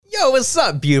Yo, what's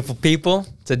up, beautiful people?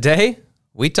 Today,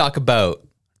 we talk about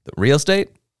the real estate.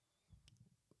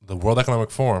 The World Economic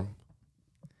Forum.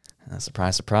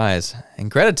 Surprise, surprise.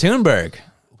 And Greta Thunberg.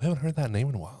 We haven't heard that name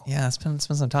in a while. Yeah, it's been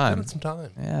some time. It's been some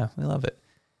time. Yeah, we love it.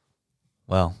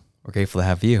 Well, we're grateful to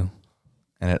have you.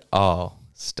 And it all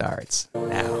starts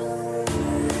now.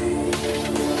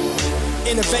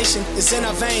 Innovation is in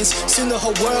our veins. Soon the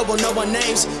whole world will know our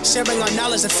names. Sharing our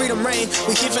knowledge and freedom reign.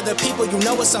 We here for the people, you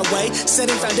know it's our way.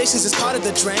 Setting foundations is part of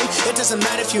the dream. It doesn't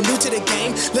matter if you're new to the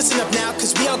game. Listen up now,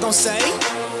 cause we all gon' say,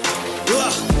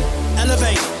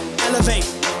 elevate, elevate,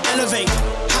 elevate,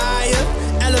 higher,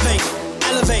 elevate,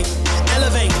 elevate,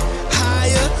 elevate,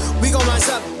 higher. We gon' rise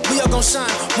up, we all gon'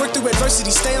 shine. Work through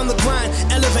adversity, stay on the grind.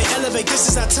 Elevate, elevate, this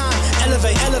is our time.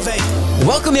 Elevate, elevate.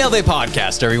 Welcome to the Elevate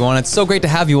Podcast, everyone. It's so great to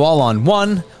have you all on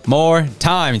one more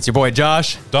time. It's your boy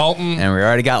Josh. Dalton. And we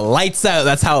already got lights out.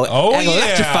 That's how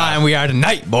electrifying we are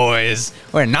tonight, boys.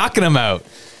 We're knocking them out.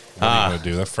 What are you going to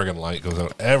do? That friggin' light goes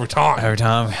out every time. Every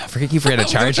time. I keep forgetting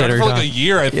to charge it every for time. like a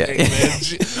year, I think.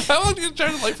 Man. How long do you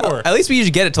charge the light for? At least we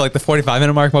usually get it to like the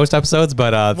 45-minute mark most episodes,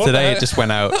 but today it just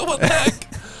went out. What the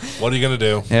heck? What are you going to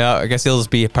do? Yeah, I guess you'll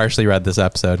just be partially read this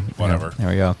episode. Whatever. There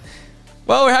we go.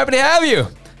 Well, we're happy to have you.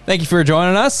 Thank you for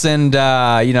joining us, and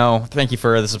thank you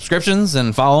for the subscriptions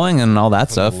and following and all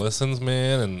that stuff. The listens,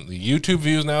 man, and the YouTube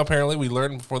views now. Apparently, we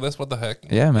learned before this. What the heck?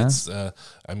 Yeah, man. It's,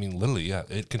 literally, yeah.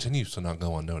 It continues to not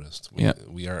go unnoticed.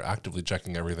 We are actively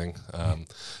checking everything,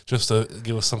 just to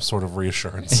give us some sort of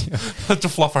reassurance, to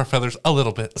fluff our feathers a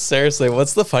little bit. Seriously,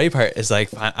 what's the funny part? Is like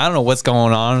I don't know what's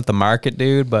going on with the market,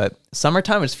 dude, but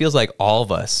summertime it just feels like all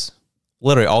of us,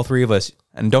 literally all three of us,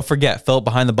 and don't forget Philip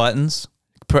behind the buttons,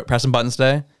 pressing buttons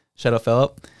today. Shout out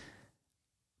Philip.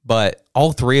 But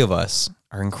all three of us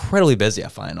are incredibly busy, I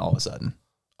find, all of a sudden.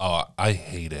 Oh, I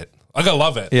hate it. Like, I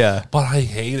love it. Yeah. But I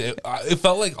hate it. It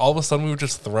felt like all of a sudden we were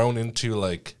just thrown into,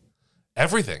 like,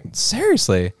 everything.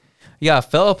 Seriously. Yeah,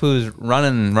 Philip, who's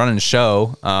running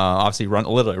show, obviously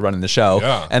literally running the show.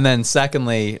 Yeah. And then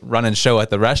secondly, running show at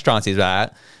the restaurants he's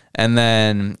at. And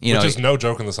then, Which is no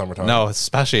joke in the summertime. No,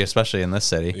 especially in this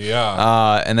city.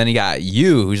 Yeah. And then you got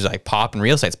you, who's like popping,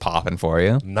 real estate's popping for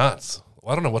you. Nuts.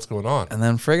 Well, I don't know what's going on. And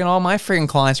then friggin' all my friggin'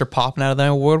 clients are popping out of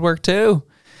their woodwork too.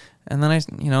 And then it's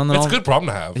a good problem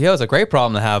to have. Yeah, it's a great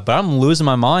problem to have, but I'm losing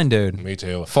my mind, dude. Me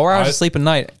too. 4 hours of sleep a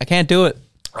night. I can't do it.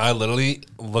 I literally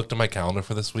looked at my calendar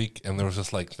for this week, and there was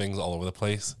just like things all over the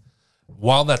place.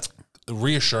 While that's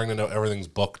reassuring to know everything's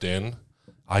booked in,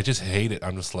 I just hate it.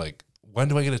 I'm just like, when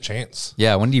do I get a chance?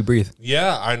 Yeah, when do you breathe?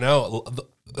 Yeah, I know.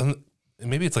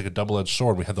 Maybe it's like a double-edged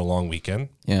sword. We had the long weekend.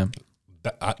 Yeah.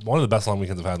 One of the best long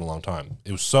weekends I've had in a long time.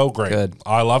 It was so great. Good.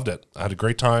 I loved it. I had a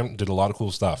great time. Did a lot of cool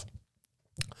stuff.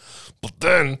 But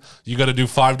then you got to do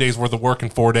 5 days worth of work in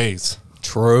 4 days.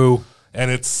 True. And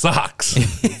it sucks.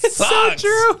 It's so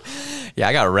true. Yeah,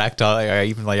 I got wrecked.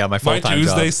 Even like my full-time My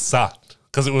Tuesday job. sucked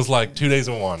because it was like 2 days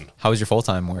in one. How was your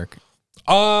full-time work?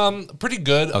 Pretty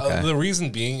good. Okay. The reason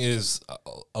being is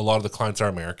a lot of the clients are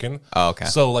American. Oh, okay.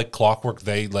 So like clockwork,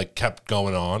 they like kept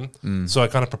going on. So I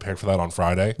kind of prepared for that on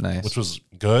Friday, Nice. which was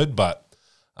good. But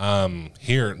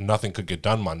here, nothing could get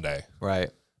done Monday. Right.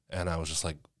 And I was just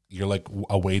like, you're like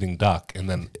a waiting duck, and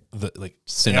then the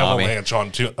Tsunami. avalanche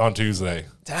on Tuesday.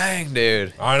 Dang,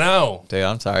 dude. I know. Dude,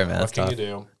 I'm sorry, man. What That's can tough. you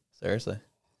do? Seriously.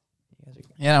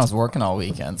 Yeah, and I was working all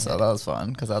weekend, so that was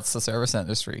fun because that's the service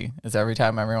industry. It's every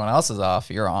time everyone else is off,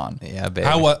 you're on. Yeah, baby.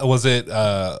 How was it?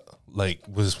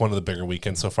 Was this one of the bigger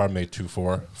weekends so far? Made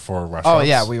 2-4 for restaurants. Oh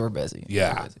yeah, we were busy.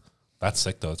 Yeah, We were busy. that's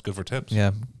sick though. It's good for tips.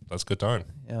 Yeah. That's a good time.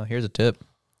 Yeah, here's a tip.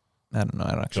 I don't know.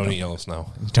 I don't actually Don't know. eat yellow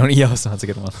snow. Don't eat yellow snow. That's a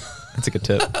good one. That's a good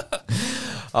tip.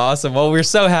 Awesome. Well, we're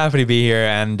so happy to be here,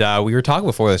 and we were talking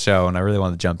before the show, and I really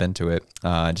wanted to jump into it,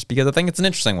 just because I think it's an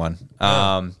interesting one.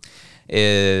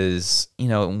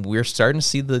 We're starting to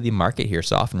see the market here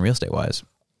soften real estate wise.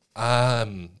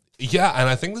 Yeah, and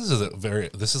I think this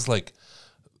is like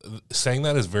saying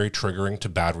that is very triggering to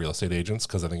bad real estate agents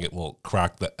because I think it will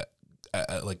crack the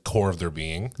like core of their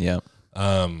being. Yeah.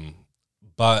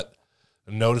 But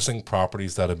noticing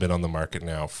properties that have been on the market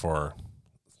now for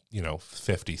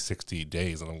 50, 60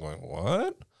 days, and I'm going,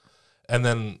 what? And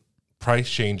then price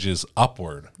changes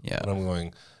upward. Yeah. And I'm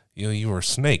going, you were a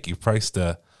snake. You priced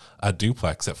a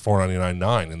duplex at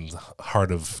 $499.9 in the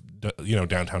heart of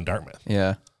downtown Dartmouth.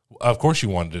 Yeah. Of course you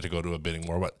wanted it to go to a bidding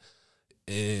war, but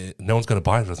no one's going to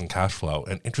buy it if it doesn't cash flow.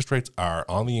 And interest rates are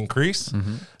on the increase.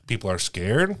 Mm-hmm. People are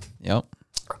scared. Yep.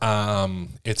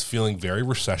 It's feeling very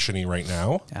recession-y right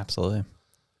now. Absolutely.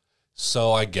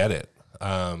 So I get it.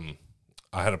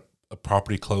 I had a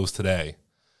property close today,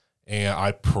 and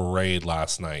I prayed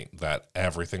last night that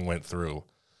everything went through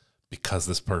because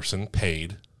this person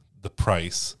paid the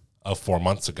price of 4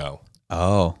 months ago.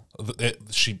 Oh,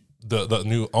 The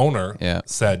new owner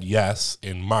said yes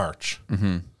in March,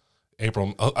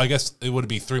 April. I guess it would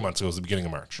be 3 months ago. It was the beginning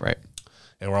of March, right.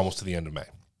 and we're almost to the end of May.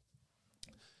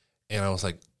 And I was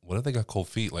like, what if they got cold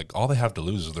feet? Like, all they have to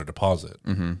lose is their deposit.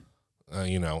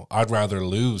 You know, I'd rather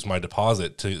lose my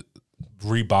deposit to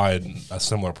rebuy a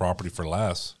similar property for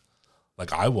less.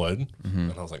 Like I would.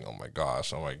 And I was like, oh my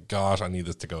gosh, I need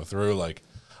this to go through. Like,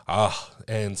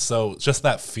 and so just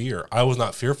that fear. I was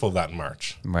not fearful of that in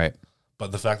March. Right.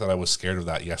 But the fact that I was scared of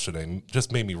that yesterday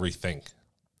just made me rethink.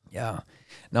 Yeah.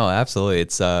 No, absolutely.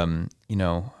 It's, you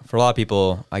know, for a lot of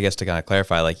people, I guess to kind of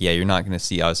clarify, like, yeah, you're not going to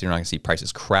see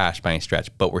prices crash by any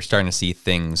stretch, but we're starting to see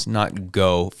things not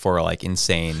go for like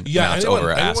insane amounts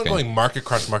over asking. Anyone going market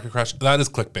crash, that is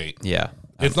clickbait. Yeah.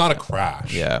 It's not a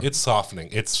crash. Yeah. It's softening.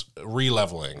 It's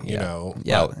re-leveling, you know.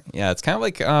 Yeah. Yeah. It's kind of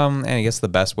like, and I guess the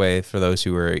best way for those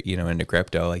who are, you know, into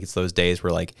crypto, like it's those days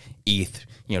where like ETH,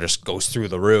 you know, just goes through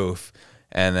the roof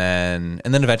and then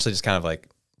eventually just kind of like,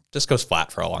 just goes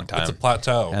flat for a long time. It's a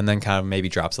plateau. And then kind of maybe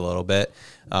drops a little bit,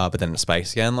 but then it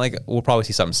spikes again. Like we'll probably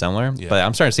see something similar. Yeah. But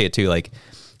I'm starting to see it too. Like,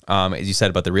 as you said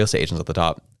about the real estate agents at the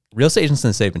top, real estate agents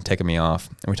since they've been ticking me off.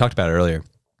 And we talked about it earlier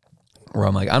where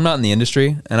I'm like, I'm not in the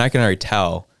industry and I can already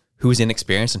tell who's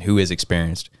inexperienced and who is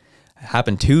experienced.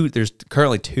 There's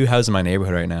currently 2 houses in my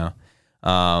neighborhood right now.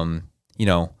 You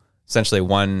know, essentially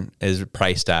one is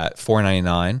priced at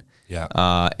 $499.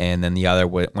 Yeah. And then the other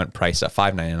went priced at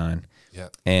 $599. Yeah.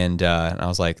 And I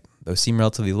was like, those seem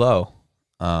relatively low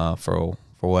for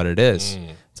what it is.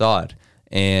 It's odd.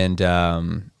 And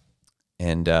you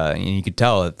could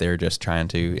tell that they're just trying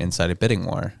to incite a bidding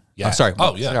war. Yeah. I'm sorry.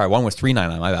 Oh, yeah. Sorry, one was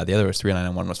 $399. My bad. The other was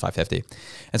 $399. One was $550.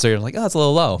 And so you're like, oh, that's a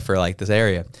little low for like this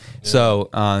area. Yeah. So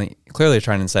clearly they're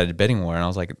trying to incite a bidding war. And I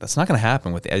was like, that's not going to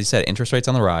happen with, as you said, interest rates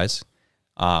on the rise.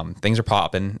 Things are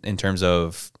popping in terms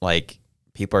of like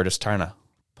people are just trying to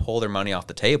pull their money off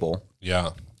the table. Yeah.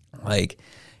 Like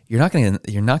you're not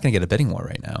gonna get a bidding war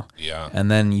right now. Yeah.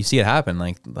 And then you see it happen.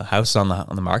 Like the house is on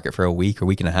the market for a week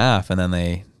and a half, and then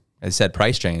they, as I said,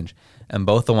 price change. And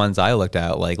both the ones I looked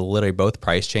at, like literally both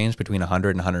price changed between 100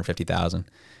 and 150,000.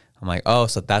 I'm like, oh,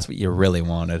 so that's what you really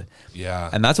wanted. Yeah.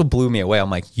 And that's what blew me away. I'm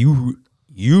like, you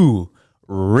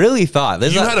really thought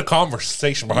this? You had a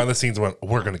conversation behind the scenes when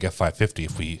we're gonna get 550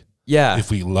 if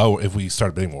we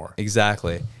start bidding more.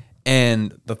 Exactly.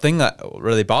 And the thing that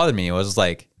really bothered me was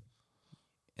like,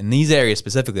 in these areas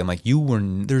specifically, I'm like,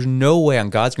 there's no way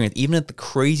on God's green earth, even if the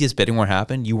craziest bidding war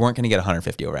happened, you weren't going to get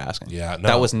 150 over asking. Yeah, no.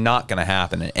 That was not going to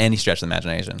happen in any stretch of the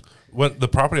imagination. When the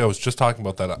property I was just talking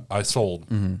about that I sold,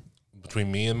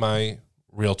 between me and my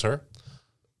realtor,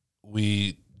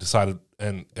 we decided,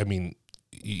 and I mean,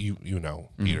 you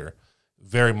know, Peter,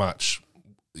 very much,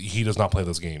 he does not play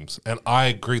those games. And I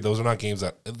agree, those are not games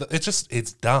that,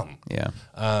 it's dumb. Yeah.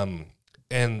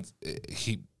 And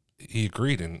he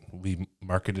agreed, and we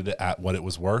marketed it at what it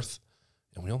was worth,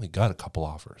 and we only got a couple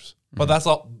offers. But that's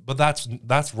all. But that's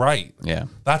right. Yeah,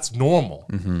 that's normal.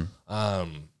 And I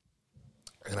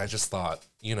just thought,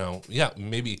 you know, yeah,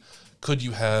 maybe could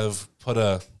you have put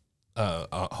a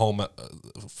home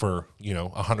for, you know,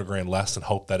 $100,000 less and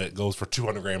hope that it goes for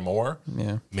 $200,000 more?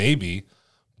 Yeah, maybe.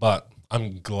 But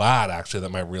I'm glad actually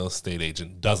that my real estate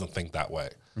agent doesn't think that way.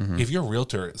 If your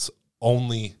realtor's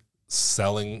only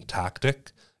selling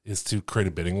tactic is to create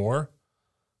a bidding war,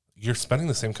 you're spending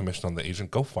the same commission on the agent.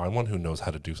 Go find one who knows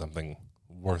how to do something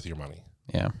worth your money.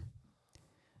 Yeah.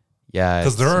 Yeah.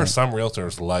 Because there are some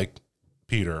realtors like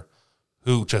Peter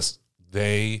who just,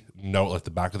 they know it like the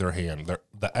back of their hand.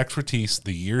 The expertise,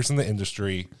 the years in the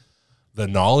industry, the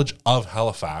knowledge of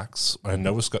Halifax and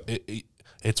Nova Scotia,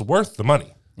 it's worth the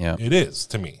money. Yeah. It is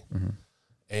to me.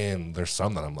 And there's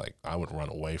some that I'm like, I would run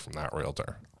away from that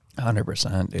realtor.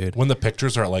 100%, dude. When the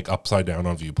pictures are like upside down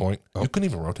on viewpoint, you couldn't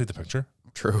even rotate the picture.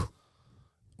 True.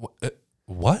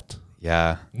 What?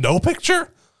 Yeah. No picture?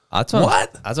 That's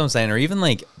what I'm saying. Or even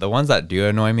like the ones that do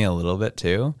annoy me a little bit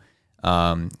too.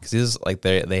 Because this is like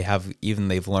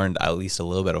they've learned at least a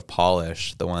little bit of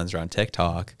polish. The ones around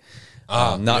TikTok.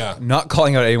 Not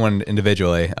calling out anyone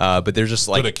individually, but they're just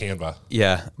like good at Canva.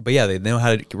 Yeah, but yeah, they know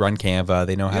how to run Canva.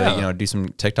 They know how to do some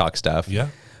TikTok stuff. Yeah.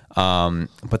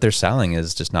 But their selling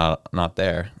is just not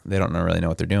there. They don't really know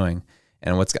what they're doing.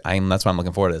 And that's why I'm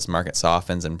looking forward to this. Market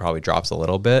softens and probably drops a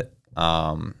little bit.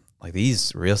 Like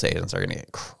these real estate agents are going to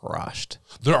get crushed.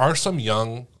 There are some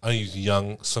young, I use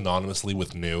young synonymously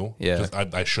with new. Yeah.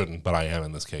 I shouldn't, but I am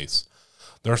in this case.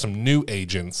 There are some new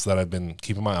agents that I've been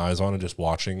keeping my eyes on and just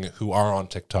watching who are on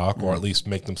TikTok or at least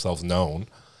make themselves known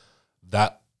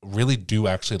that really do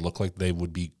actually look like they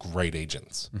would be great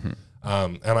agents.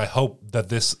 And I hope that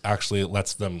this actually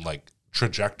lets them like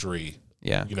trajectory.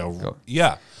 Yeah.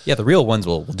 Yeah. Yeah, the real ones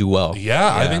will do well.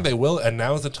 Yeah, I think they will. And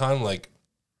now is the time, like,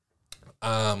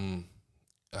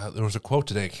 there was a quote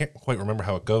today. I can't quite remember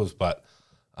how it goes, but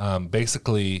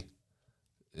basically,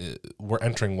 we're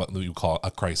entering what you call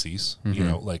a crisis,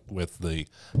 like with the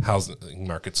housing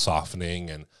market softening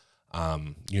and,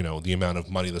 the amount of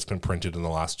money that's been printed in the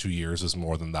last 2 years is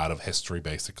more than that of history,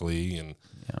 basically. And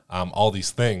all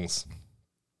these things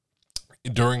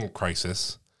during a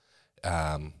crisis,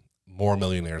 more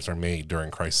millionaires are made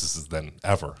during crises than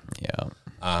ever. Yeah.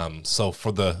 So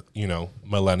for the,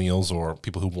 millennials or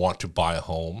people who want to buy a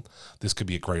home, this could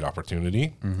be a great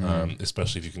opportunity,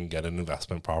 especially if you can get an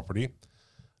investment property.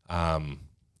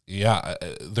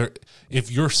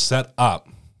 If you're set up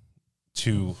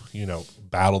to,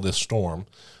 battle this storm,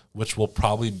 which will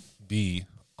probably be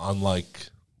unlike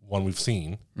one we've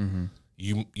seen,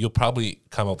 you'll probably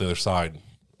come out the other side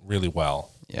really well.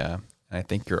 Yeah. And I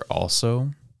think you're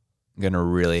also going to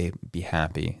really be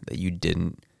happy that you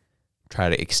didn't try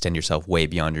to extend yourself way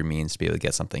beyond your means to be able to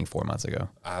get something 4 months ago.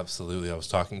 Absolutely. I was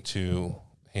talking to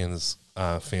Hannah's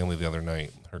family the other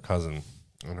night, her cousin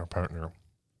and her partner,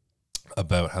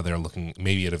 about how they're looking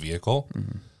maybe at a vehicle.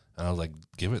 And I was like,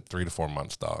 give it 3 to 4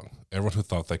 months, dog. Everyone who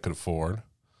thought they could afford,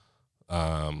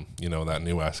 that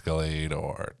new Escalade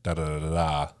or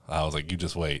da-da-da-da-da, I was like, you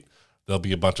just wait. There'll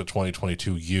be a bunch of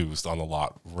 2022 used on the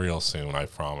lot real soon, I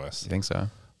promise. You think so?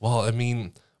 Well, I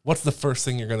mean, what's the first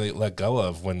thing you're going to let go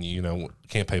of when you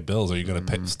can't pay bills? Are you going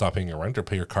to stop paying your rent or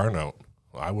pay your car note?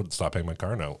 Well, I wouldn't stop paying my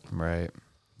car note. Right.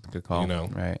 Good call. You know?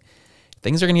 Right.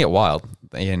 Things are going to get wild.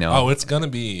 Oh, it's going to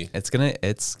be. It's gonna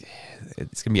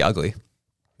be ugly.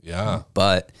 Yeah.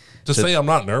 But to say I'm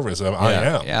not nervous, I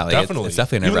am. Yeah, like definitely. It's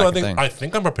definitely a Even though nerve-wracking thing. I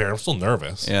think I'm prepared, I'm still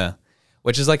nervous. Yeah.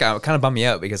 Which is kind of bummed me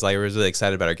out because I was really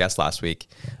excited about our guest last week.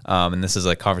 And this is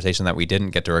a conversation that we didn't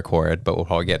get to record, but we'll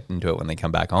probably get into it when they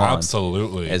come back on.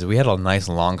 Absolutely. Is we had a nice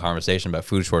long conversation about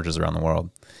food shortages around the world.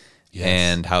 Yes.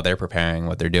 And how they're preparing,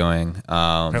 what they're doing.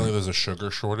 Apparently there's a sugar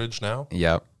shortage now.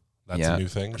 Yep. That's a new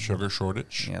thing, sugar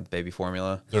shortage. Yeah, the baby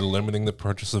formula. They're limiting the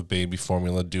purchase of baby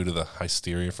formula due to the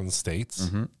hysteria from the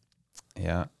States.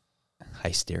 Yeah.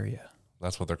 Hysteria.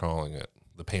 That's what they're calling it.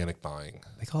 The panic buying.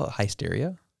 They call it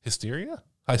hysteria? Hysteria?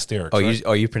 Hysterics. Oh,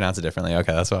 right? you pronounce it differently.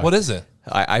 Okay, that's why. What is it?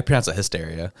 I pronounce it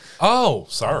hysteria. Oh,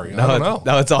 sorry. I don't know.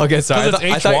 No, it's all good. Sorry. Because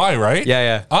it's HY, right?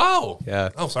 Yeah. Oh. Yeah.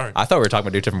 Oh, sorry. I thought we were talking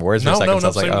about 2 different words for a second. No, So I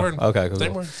was like, same word. Okay, cool.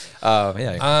 Same word.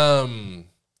 Yeah.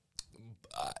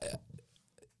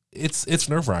 It's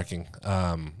nerve-wracking.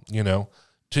 I'm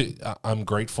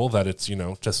grateful that it's,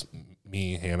 just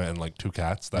me, Hannah, and like 2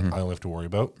 cats that I only have to worry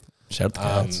about. Shout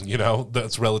out to cats.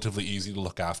 That's relatively easy to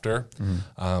look after.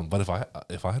 But if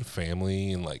I had a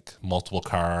family and like multiple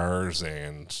cars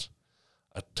and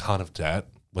a ton of debt,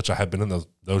 which I have been in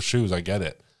those shoes, I get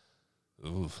it.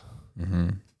 Oof.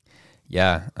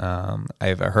 Yeah.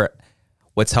 I've heard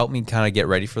what's helped me kind of get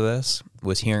ready for this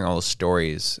was hearing all the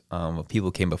stories of people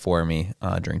who came before me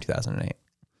during 2008.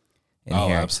 And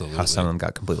hearing absolutely. how some of them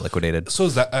got completely liquidated. So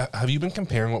is that, have you been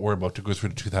comparing what we're about to go through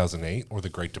to 2008 or the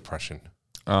Great Depression?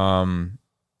 I'm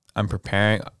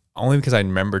preparing only because I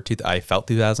remember I felt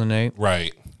 2008.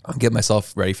 Right. I'm getting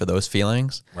myself ready for those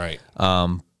feelings. Right.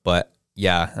 But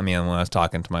yeah, I mean, when I was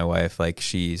talking to my wife, like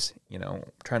she's,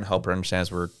 trying to help her understand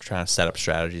as we're trying to set up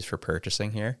strategies for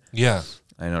purchasing here. Yeah.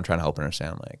 Trying to help her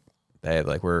understand, like, babe,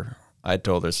 like I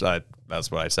told her,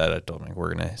 that's what I said. I told her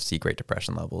we're going to see Great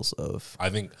Depression levels of I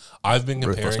think I've been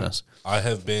comparing, ruthlessness. I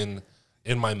have been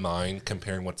in my mind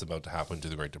comparing what's about to happen to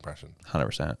the Great Depression.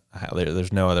 100%.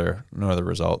 There's no other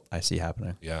result I see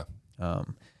happening. Yeah.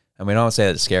 And we don't say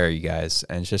that to scare you guys,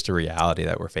 and it's just a reality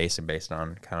that we're facing based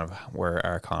on kind of where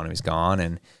our economy's gone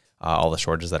and all the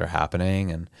shortages that are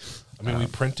happening. And I mean, we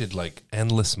printed like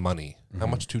endless money. How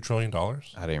much? $2 trillion?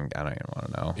 I don't even want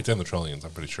to know. It's in the trillions,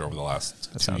 I'm pretty sure, over the last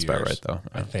 2 years. Sounds about right, though.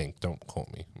 I think. Don't quote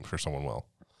me. I'm sure someone will.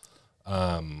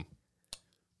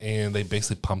 And they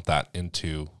basically pump that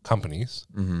into companies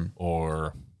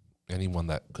or anyone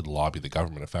that could lobby the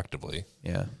government effectively.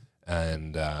 Yeah.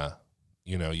 And,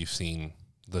 you've seen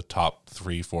the top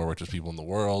 3, 4 richest people in the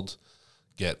world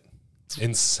get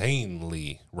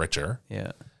insanely richer.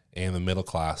 Yeah. And the middle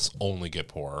class only get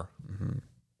poorer.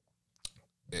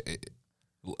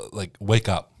 Like, wake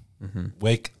up.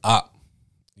 Wake up.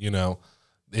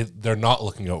 They're not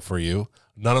looking out for you.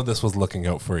 None of this was looking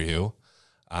out for you.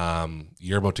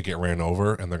 You're about to get ran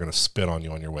over, and they're going to spit on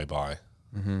you on your way by.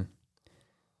 Dang,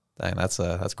 that's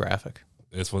graphic.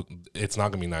 It's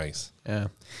not going to be nice. Yeah.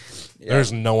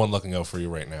 There's no one looking out for you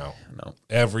right now. No.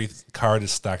 Every Every card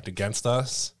is stacked against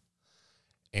us,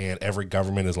 and every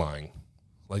government is lying.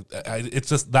 Like it's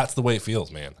just that's the way it feels,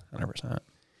 man. 100%.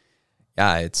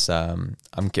 Yeah, it's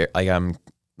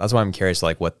that's why I'm curious,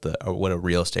 like what a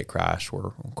real estate crash,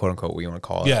 or quote unquote, what you want to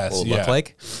call it, will look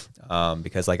like.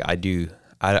 Because like I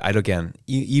again,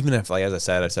 even if, like, as I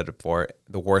said it before,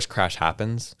 the worst crash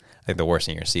happens, I think the worst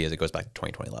thing you're gonna see is it goes back to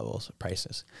 2020 levels of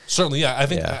prices. Certainly, yeah. I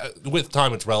think with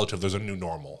time it's relative. There's a new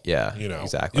normal. Yeah, you know,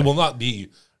 exactly. It will not be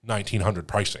 1900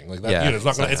 pricing like that. Yeah, You know, it's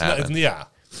not gonna. It's yeah.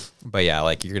 But yeah,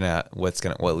 like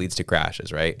what leads to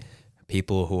crashes, right?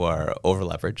 People who are over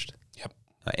leveraged. Yep.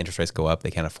 Interest rates go up.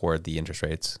 They can't afford the interest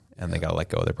rates, and they got to let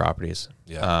go of their properties.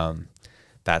 Yeah.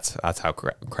 That's how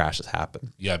crashes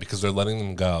happen. Yeah, because they're letting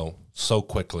them go so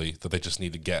quickly that they just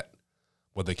need to get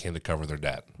what they can to cover their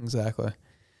debt. Exactly.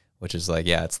 Which is like,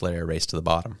 yeah, it's literally a race to the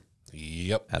bottom.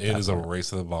 Yep, it is a race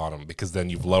to the bottom, because then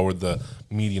you've lowered the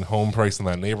median home price in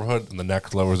that neighborhood, and the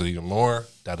next lowers it even more.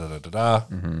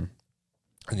 Mm-hmm.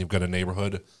 And you've got a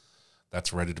neighborhood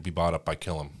that's ready to be bought up by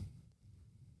Killam.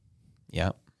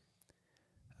 Yeah,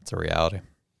 that's a reality.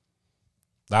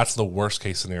 That's the worst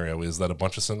case scenario, is that a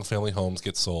bunch of single family homes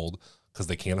get sold because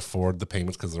they can't afford the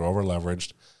payments because they're over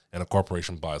leveraged, and a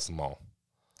corporation buys them all.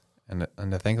 And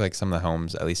I think like some of the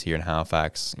homes, at least here in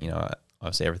Halifax, you know,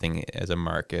 obviously everything is a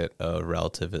market of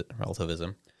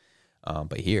relativism.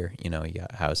 But here, you know, you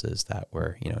got houses that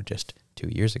were, you know, just 2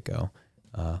 years ago,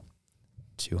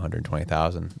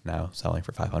 220,000 now selling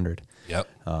for 500. Yep.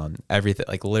 Everything,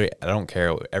 like literally, I don't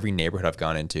care. Every neighborhood I've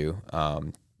gone into,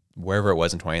 wherever it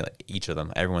was in 20, like each of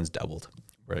them, everyone's doubled,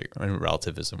 right? In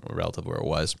relative where it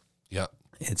was. Yeah.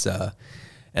 It's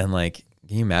and like,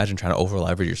 can you imagine trying to over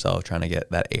leverage yourself, trying to get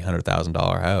that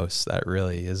 $800,000 house that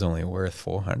really is only worth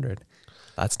 400?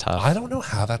 That's tough. I don't know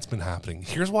how that's been happening.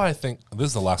 Here's why I think, this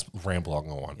is the last ramble I'll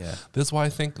go on. Yeah. This is why I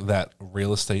think that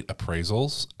real estate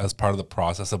appraisals as part of the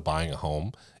process of buying a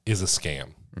home is a scam.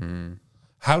 Mm.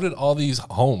 How did all these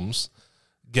homes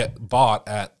get bought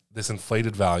at this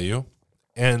inflated value?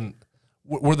 And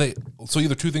were they, so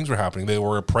either two things were happening. They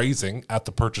were appraising at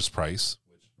the purchase price.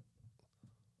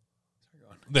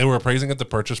 They were appraising at the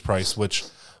purchase price, which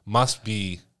must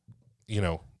be, you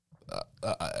know,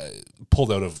 pulled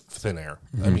out of thin air.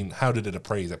 Mm-hmm. I mean, how did it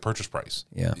appraise at purchase price?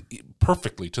 Yeah,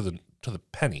 perfectly to the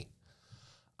penny.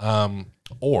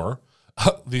 Or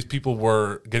these people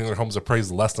were getting their homes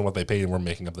appraised less than what they paid and were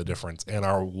making up the difference and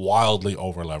are wildly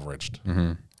over leveraged.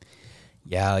 Mm-hmm.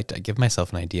 Yeah, I like to give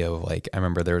myself an idea of, like, I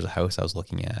remember there was a house I was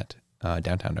looking at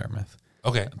downtown Dartmouth.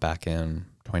 Okay, back in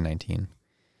 2019,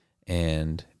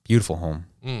 and beautiful home.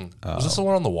 Was this the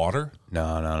one on the water?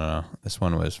 No. This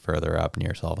one was further up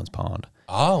near Sullivan's Pond.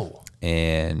 Oh.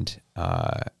 And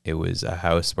it was a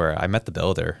house where I met the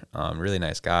builder. Really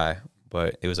nice guy,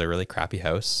 but it was a really crappy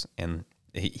house. And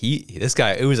this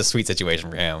guy, it was a sweet situation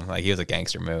for him. Like, he was a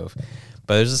gangster move.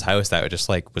 But there's this house that just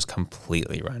like was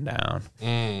completely run down,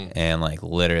 and like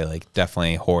literally, like,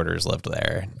 definitely hoarders lived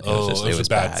there. It was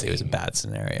bad. It was a bad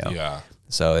scenario. Yeah.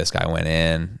 So this guy went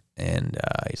in, and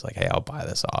he's like, "Hey, I'll buy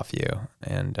this off you."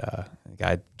 And the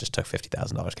guy just took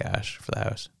 $50,000 cash for the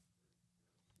house.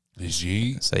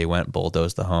 So he went,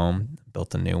 bulldozed the home,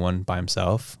 built a new one by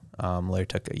himself. Later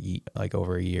took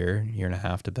over a year and a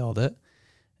half to build it,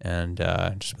 and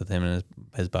just with him and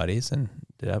his buddies, and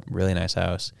did a really nice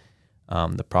house.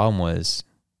 The problem was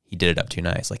he did it up too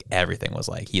nice. Like, everything was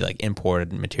like, he like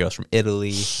imported materials from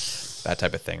Italy, that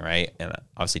type of thing, right? And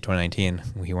obviously 2019,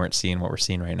 we weren't seeing what we're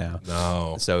seeing right now.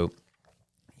 No. So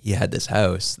he had this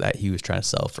house that he was trying to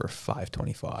sell for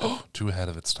 $525. Too ahead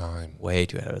of its time. Way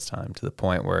too ahead of its time, to the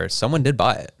point where someone did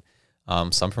buy it.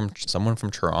 Someone from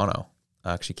Toronto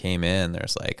actually came in.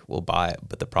 There's like, we'll buy it,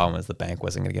 but the problem is the bank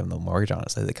wasn't going to give them the mortgage on it,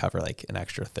 so they cover like an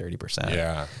extra 30%.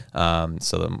 Yeah. I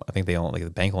think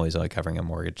the bank only is only covering a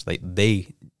mortgage. The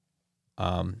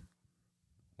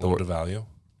value.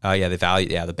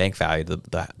 The bank valued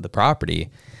the property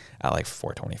at like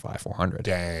 425, 400.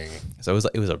 Dang. So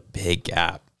it was a big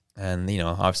gap, and you know,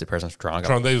 obviously, the person from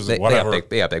Toronto, they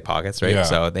got big pockets, right? Yeah.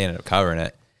 So they ended up covering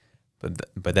it.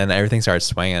 But then everything started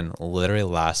swinging. Literally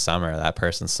last summer, that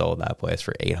person sold that place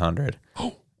for $800.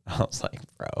 I was like,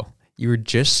 bro, you were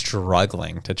just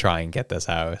struggling to try and get this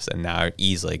house, and now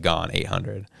easily gone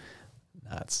 $800.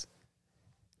 That's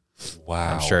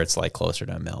wow. I'm sure it's like closer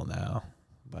to $1 million now,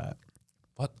 but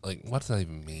what does that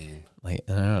even mean? Like,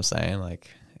 I don't know what I'm saying.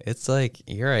 Like, it's like,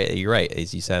 you're right.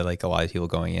 As you said, like, a lot of people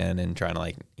going in and trying to,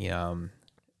 like, you know,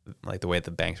 like the way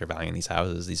the banks are valuing these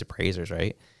houses, these appraisers,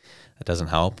 right? That doesn't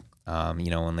help. You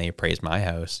know, when they appraised my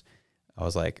house, I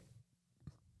was like,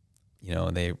 you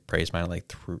know, they appraised mine at like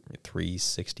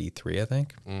 363, I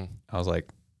think. I was like,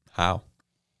 how?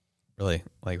 Really?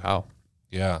 Like, how?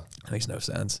 Yeah. That makes no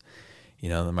sense.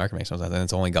 the market makes no sense. And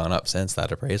it's only gone up since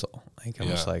that appraisal. Like, I'm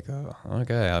just like, oh,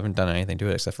 okay, I haven't done anything to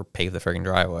it except for pave the friggin'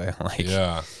 driveway. Like,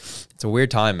 it's a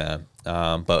weird time, man.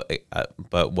 But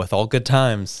with all good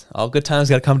times got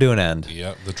to come to an end.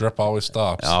 Yeah, the drip always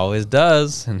stops. It always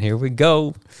does. And here we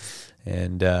go.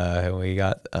 And we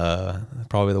got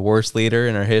probably the worst leader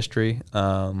in our history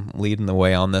leading the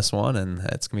way on this one. And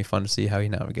it's going to be fun to see how he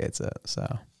navigates it.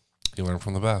 So you learn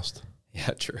from the best.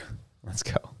 Yeah, true. Let's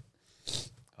go.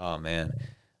 Oh, man.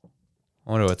 I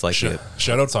wonder what's like. Shout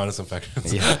out sinus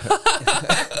infections. Yeah.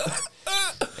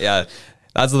 Yeah.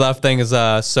 That's the last thing is,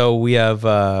 so we have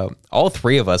all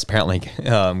three of us apparently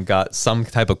got some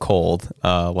type of cold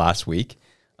last week,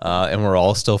 and we're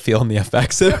all still feeling the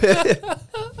effects of it.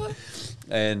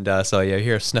 And so you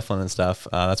hear sniffling and stuff.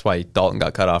 That's why Dalton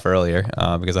got cut off earlier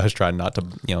because I was trying not to,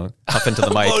 huff into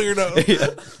the mic. Blow your nose. Yeah.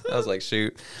 I was like,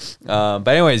 shoot. But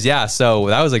anyways, yeah. So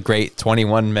that was a great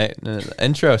 21-minute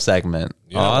intro segment.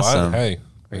 Awesome. Hey,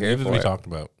 we're here to for be it. talked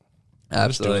about. Absolutely.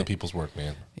 Just doing the people's work,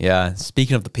 man. Yeah.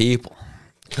 Speaking of the people.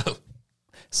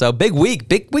 So big week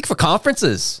for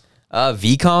conferences.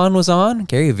 VCon was on.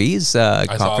 Gary V's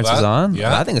conference was on.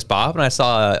 Yeah. I think it's popping. I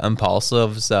saw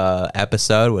Impulsive's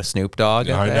episode with Snoop Dogg.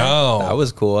 I know. That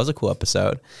was cool. That was a cool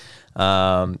episode.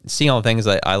 Seeing all the things,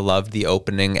 I loved the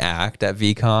opening act at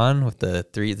VCon with the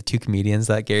two comedians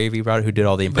that Gary V brought who did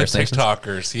all the impersonations. The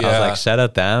TikTokers, yeah. I was like, shout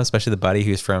out them, especially the buddy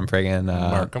who's from friggin'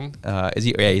 Markham. Is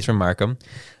he? Yeah, he's from Markham.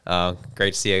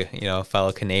 Great to see a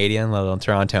fellow Canadian, little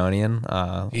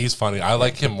Torontonian. He's funny. I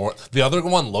like him more. The other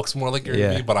one looks more like Gary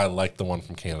Yeah. Vee, but I like the one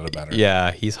from Canada better.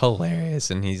 Yeah, he's hilarious,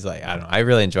 and he's like, I don't know, I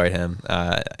really enjoyed him.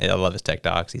 I love his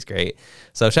TikToks. He's great.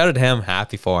 So shout out to him.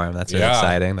 Happy for him. That's really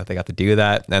exciting that they got to do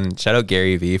that. And shout out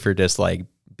Gary Vee for just like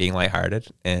being lighthearted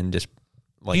and just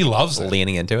like he loves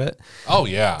leaning into it. Oh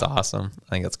yeah, it's awesome. I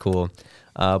think that's cool.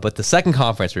 But the second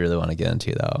conference we really want to get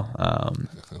into, though,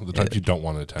 the type you don't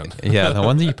want to attend. Yeah, the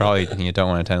one that you probably don't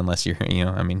want to attend unless you're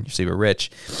super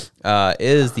rich,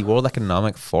 is the World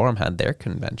Economic Forum had their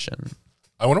convention.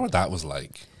 I wonder what that was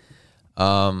like.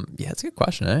 Yeah, it's a good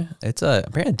question. It's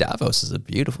apparently Davos is a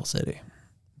beautiful city,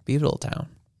 beautiful town.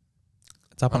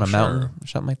 It's up on a mountain, or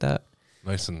something like that.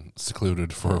 Nice and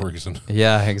secluded for a reason.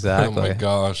 Yeah, exactly. Oh my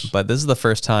gosh! But this is the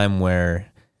first time where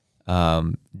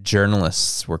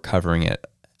journalists were covering it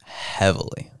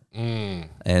heavily, and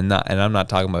I'm not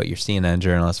talking about your CNN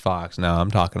journalist, Fox. No,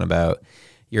 I'm talking about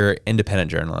your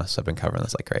independent journalists have been covering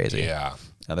this like crazy. Yeah,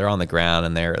 now, they're on the ground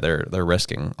and they're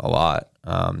risking a lot,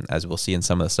 as we'll see in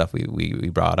some of the stuff we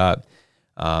brought up.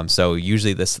 So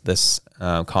usually this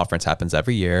conference happens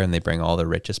every year, and they bring all the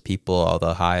richest people, all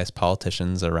the highest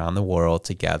politicians around the world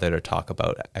together to talk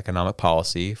about economic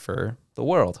policy for the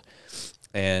world,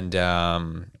 and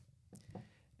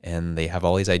they have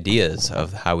all these ideas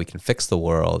of how we can fix the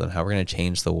world and how we're going to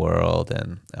change the world,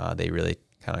 and they really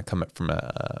kind of come up from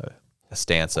a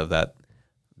stance of that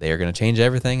they are going to change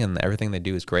everything, and everything they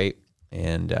do is great,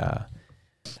 and.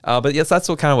 But yes, that's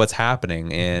what's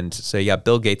happening. And so you got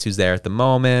Bill Gates who's there at the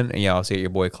moment, and you also got your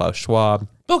boy Klaus Schwab.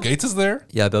 Bill Gates is there.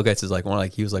 Yeah, Bill Gates is he was like one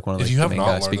of the main speakers. If you have not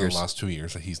learned speakers in the last 2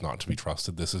 years that he's not to be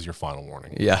trusted, this is your final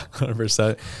warning. Yeah,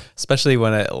 100%. Especially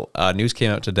when news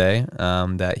came out today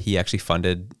that he actually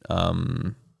funded,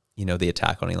 the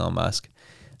attack on Elon Musk,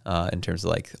 in terms of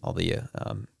like all the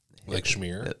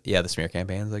smear. The smear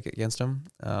campaigns against him,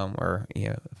 were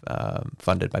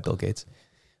funded by Bill Gates.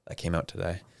 That came out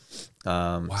today.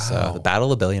 Wow. So the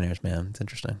Battle of Billionaires, man, it's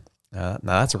interesting. Now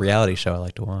that's a reality show I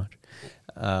like to watch.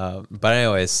 But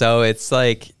anyways, so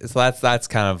that's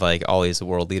kind of like all these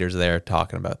world leaders there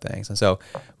talking about things. And so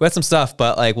we got some stuff,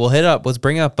 but like let's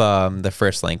bring up the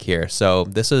first link here. So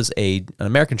this is an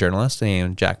American journalist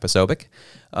named Jack Posobiec,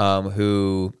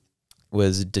 who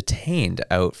was detained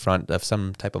out front of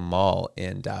some type of mall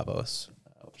in Davos.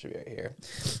 Should be right here.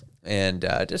 And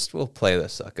we'll play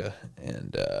this sucker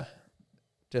and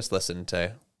just listen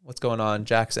to what's going on.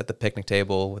 Jack's at the picnic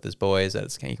table with his boys.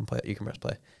 You can press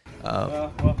play. They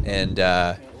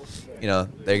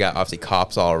got obviously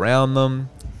cops all around them.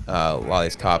 A lot of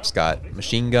these cops got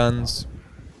machine guns,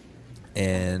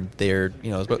 and they're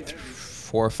there's about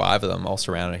 4 or 5 of them all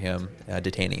surrounding him,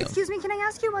 detaining him. Excuse me, can I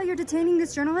ask you why you're detaining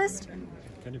this journalist?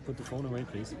 Can you put the phone away,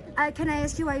 please? Can I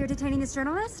ask you why you're detaining this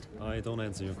journalist? I don't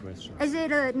answer your question. Is it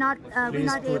we're not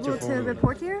able to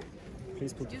report here?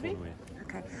 Please put the phone away.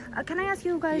 Okay. Can I ask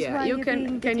you guys why you you're can.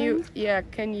 being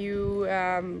detained? Can you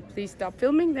please stop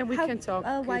filming? Then we can talk.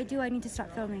 Why do I need to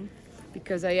stop filming?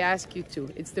 Because I ask you to.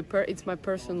 It's my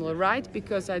personal right,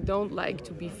 because I don't like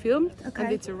to be filmed, Okay.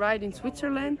 and it's a right in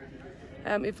Switzerland.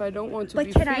 if I don't want to But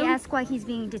be can I filmed. ask why he's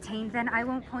being detained then? I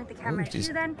won't point the camera at geez.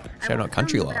 you then. I Shout won't out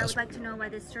country film you, but I laws. would like to know why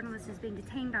this journalist is being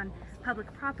detained on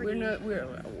public property.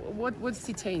 What's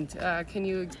detained? Can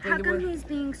you explain How the come word? he's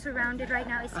being surrounded right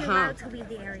now? Is he allowed to leave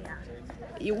the area?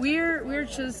 We're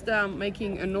just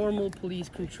making a normal police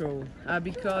control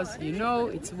because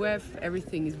it's WEF.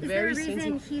 Everything is Is there very a reason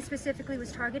sensitive. he specifically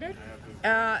was targeted?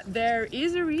 There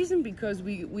is a reason because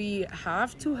we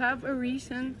have to have a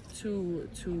reason to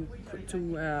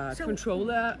So control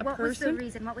a What was the person.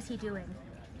 reason? What was he doing?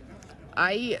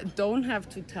 I don't have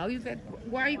to tell you that.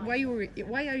 Why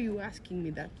are you asking me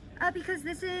that? Because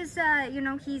this is,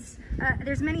 he's,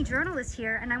 there's many journalists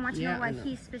here, and I want to Yeah, know why I know.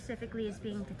 he specifically is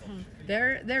being detained.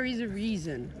 There is a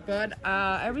reason, but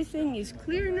everything is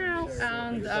clear now,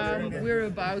 and we're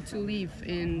about to leave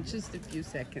in just a few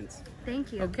seconds.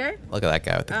 Thank you. Okay? Look at that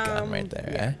guy with the gun right there.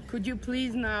 Yeah. Eh? Could you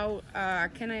please now?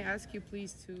 Can I ask you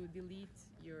please to delete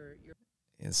your?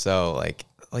 And so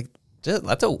just,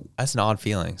 that's an odd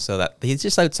feeling. So that he's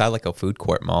just outside like a food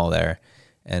court mall there,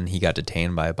 and he got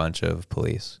detained by a bunch of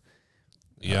police.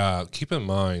 Yeah, keep in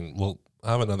mind, we'll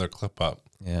have another clip up,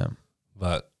 Yeah,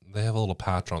 but they have a little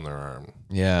patch on their arm.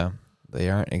 yeah, they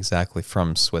aren't exactly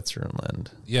from Switzerland.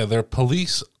 Yeah, they're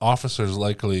police officers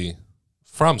likely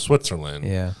from Switzerland,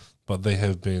 Yeah, but they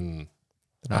have been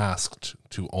asked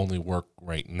to only work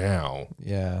right now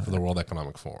yeah, for the World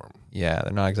Economic Forum. yeah.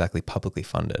 They're not exactly publicly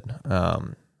funded.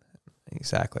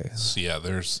 Exactly. So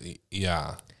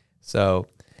yeah. So,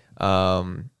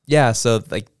 yeah. So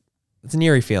like, it's an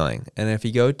eerie feeling. And if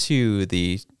you go to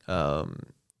the,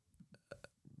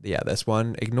 this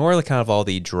one, ignore like kind of all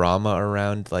the drama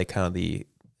around like kind of the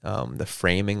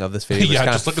framing of this video. Yeah,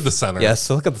 kind just look at the center. Yes,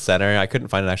 so look at the center. I couldn't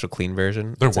find an actual clean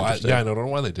version. They're It's wide. interesting. Yeah, I don't know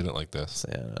why they did it like this.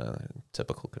 Yeah,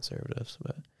 typical conservatives,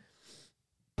 but.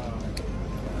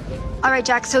 All right,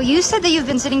 Jack. So you said that you've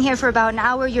been sitting here for about an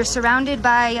hour. You're surrounded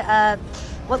by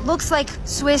what looks like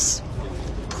Swiss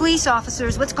police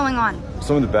officers. What's going on?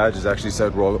 Some of the badges actually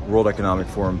said World Economic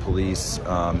Forum Police.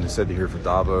 They said they're here for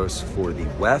Davos for the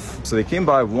WEF. So they came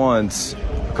by once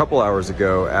a couple hours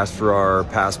ago, asked for our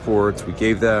passports. We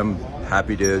gave them,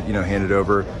 happy to, hand it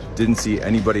over. Didn't see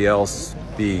anybody else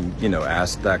being,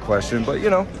 asked that question, but,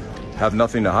 have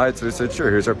nothing to hide. So they said, sure,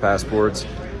 here's our passports.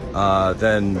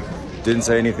 Then didn't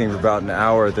say anything for about an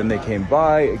hour. Then they came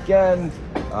by again.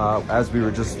 As we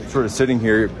were just sort of sitting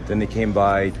here, then they came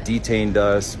by, detained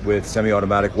us with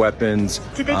semi-automatic weapons.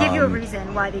 Did they give you a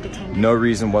reason why they detained you? No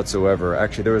reason whatsoever.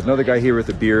 Actually, there was another guy here with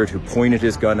a beard who pointed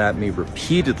his gun at me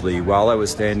repeatedly while I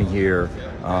was standing here.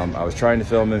 I was trying to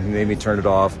film him. He made me turn it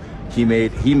off. He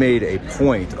made a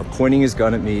point of pointing his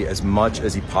gun at me as much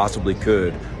as he possibly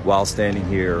could while standing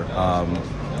here.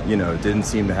 Didn't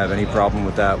seem to have any problem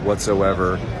with that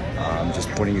whatsoever. Just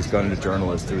pointing his gun at a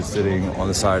journalist who was sitting on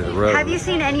the side of the road. Have you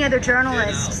seen any other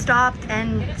journalists stopped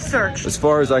and searched? As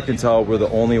far as I can tell, we're the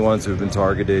only ones who have been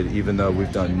targeted, even though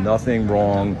we've done nothing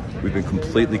wrong. We've been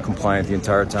completely compliant the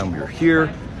entire time we were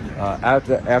here.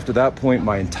 After that point,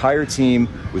 my entire team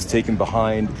was taken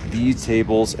behind these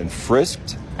tables and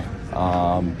frisked.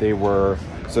 They were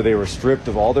stripped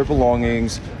of all their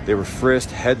belongings. They were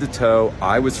frisked head to toe.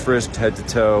 I was frisked head to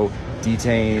toe,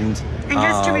 detained. And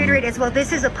just to reiterate as well,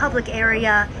 this is a public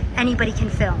area. Anybody can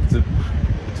film.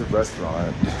 It's a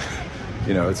restaurant.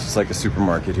 It's just like a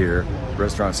supermarket here,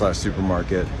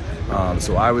 restaurant/supermarket.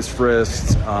 So I was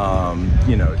frisked,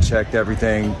 checked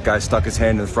everything. Guy stuck his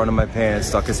hand in the front of my pants,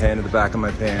 stuck his hand in the back of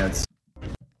my pants.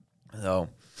 Oh,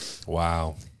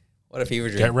 Wow. what a fever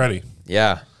dream. Get ready.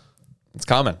 Yeah, it's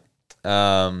common.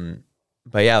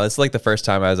 But yeah, it's like the first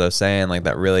time, as I was saying, like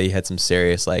that really had some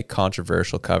serious, like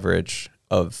controversial coverage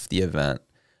of the event.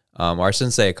 Or I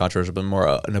shouldn't say controversial, but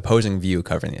more an opposing view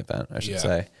covering the event, I should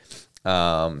say.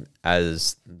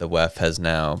 As the WEF has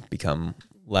now become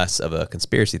less of a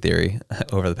conspiracy theory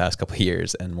over the past couple of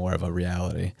years and more of a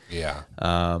reality. Yeah.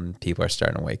 People are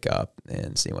starting to wake up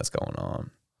and see what's going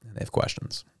on, and they have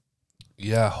questions.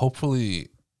 Yeah, hopefully,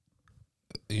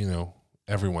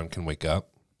 everyone can wake up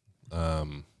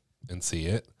and see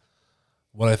it.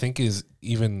 What I think is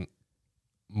even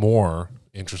more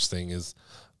interesting is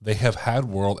they have had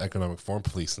World Economic Forum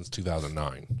Police since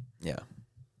 2009. Yeah.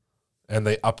 And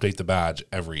they update the badge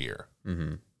every year.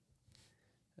 Mm-hmm.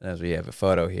 And as we have a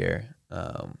photo here,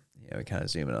 we kind of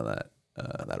zoom in on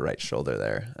that right shoulder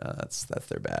there. That's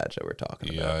their badge that we're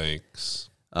talking about. Yikes.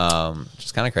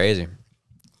 Just kind of crazy.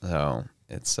 So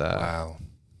it's Wow.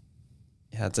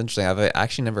 Yeah, it's interesting. I've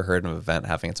actually never heard of an event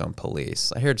having its own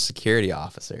police. I heard security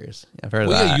officers. I've heard of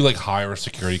Well, that. yeah, you like hire a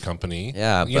security company.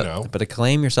 Yeah, you know. but to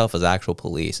claim yourself as actual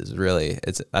police is really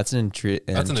that's an intriguing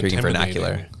vernacular.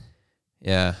 intimidating.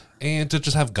 Yeah. And to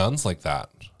just have guns like that.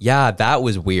 Yeah, that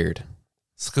was weird.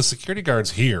 Because security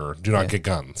guards here do not get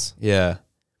guns. Yeah.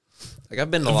 Like I've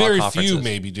been to a lot of Very conferences. few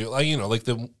maybe do. Like, you know, like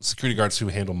the security guards who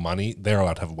handle money, they're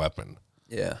allowed to have a weapon.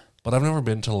 Yeah. But I've never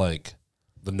been to like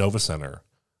the Nova Center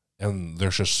and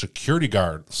there's just security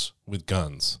guards with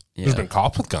guns. Yeah. There's been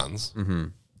cops with guns. Mm-hmm.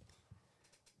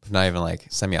 Not even like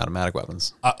semi-automatic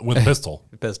weapons. With a pistol.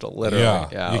 Pistol, literally.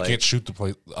 Yeah. You like, can't shoot the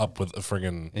place up with a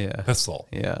friggin' pistol.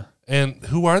 Yeah. And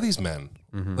who are these men?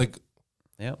 Mm-hmm. Like,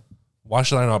 yeah. Why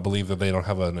should I not believe that they don't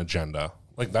have an agenda?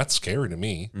 Like, that's scary to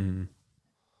me. Mm-hmm.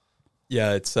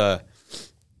 Yeah, it's I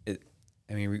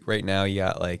mean, right now you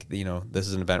got like, you know, this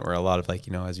is an event where a lot of like,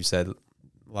 you know, as you said, a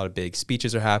lot of big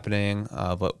speeches are happening.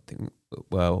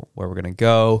 Where we're gonna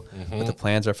go, what the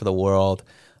plans are for the world.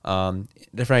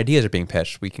 Different ideas are being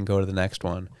pitched. We can go to the next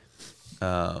one.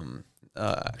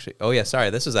 Actually, oh yeah, sorry.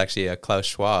 This was actually Klaus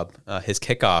Schwab, his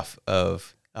kickoff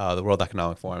of the World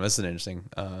Economic Forum. This is an interesting.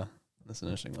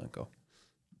 Link. Go.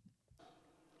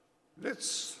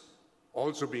 Let's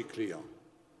also be clear.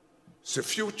 The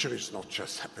future is not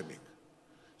just happening.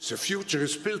 The future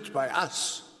is built by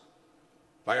us,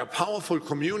 by a powerful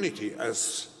community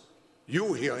as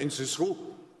you here in this room.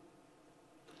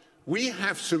 We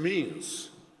have the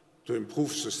means to improve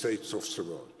the states of the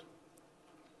world.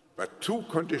 But two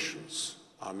conditions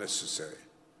are necessary.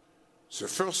 The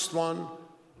first one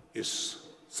is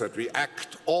that we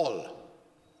act all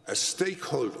as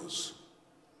stakeholders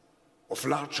of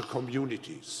larger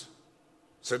communities,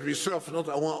 that we serve not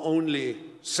our only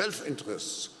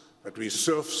self-interests, but we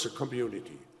serve the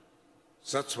community.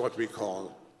 That's what we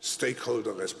call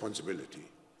stakeholder responsibility.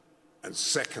 And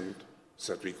second,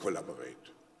 that we collaborate.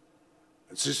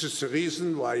 And this is the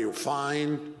reason why you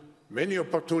find many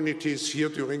opportunities here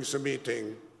during the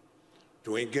meeting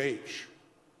to engage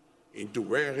into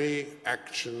very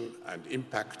action and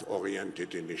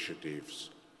impact-oriented initiatives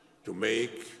to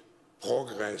make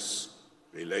progress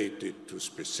related to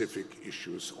specific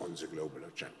issues on the global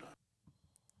agenda.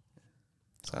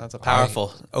 So that's a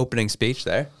powerful opening speech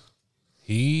there.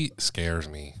 He scares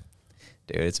me.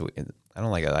 Dude, I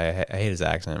don't like it. I hate his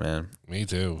accent, man. Me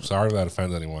too. Sorry if that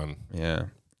offends anyone. Yeah.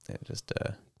 Just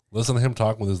listen to him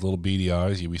talk with his little beady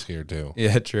eyes, you'd be scared too.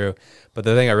 Yeah, true. But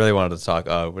the thing I really wanted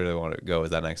to go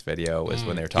with that next video was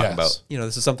when they were talking about, you know,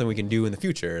 this is something we can do in the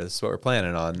future. This is what we're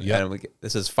planning on. Yep. And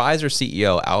this is Pfizer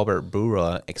CEO Albert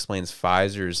Bourla explains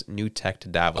Pfizer's new tech to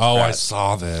Davos. Oh, I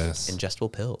saw this.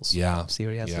 Ingestible pills. Yeah. See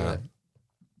what he has to say.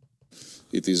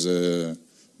 It is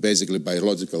basically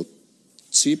biological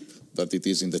chip that it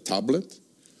is in the tablet.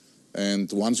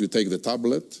 And once you take the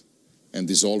tablet and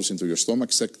dissolves into your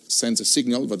stomach, sends a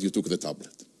signal that you took the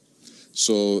tablet.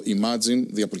 So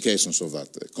imagine the applications of that,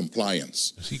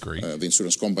 compliance. Is he great? The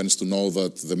insurance companies to know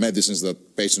that the medicines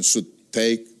that patients should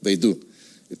take, they do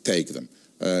take them.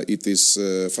 It is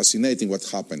fascinating what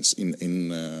happens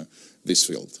in this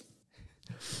field.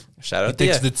 Shout out to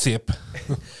you. The tip.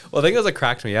 Well, I think what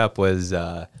cracked me up was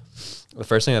the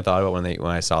first thing I thought about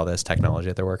when I saw this technology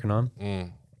that they're working on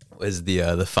was the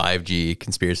 5G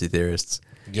conspiracy theorists.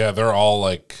 Yeah, they're all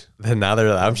like. Now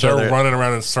I'm sure they're running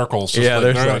around in circles. Just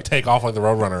they're going to take off like the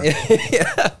Roadrunner.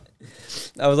 Yeah,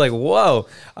 I was like, whoa!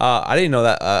 I didn't know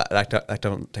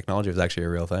that technology was actually a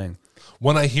real thing.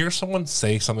 When I hear someone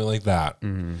say something like that,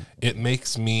 it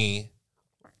makes me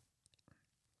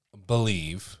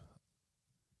believe.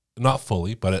 Not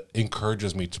fully, but it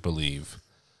encourages me to believe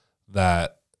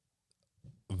that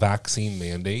vaccine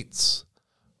mandates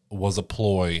was a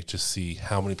ploy to see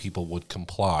how many people would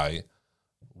comply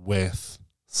with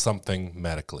something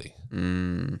medically.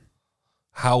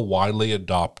 How widely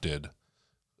adopted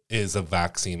is a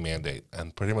vaccine mandate?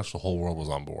 And pretty much the whole world was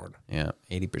on board. Yeah,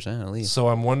 80% at least. So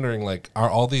I'm wondering, like, are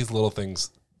all these little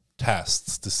things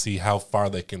tests to see how far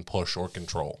they can push or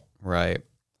control? Right.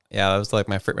 Yeah, that was like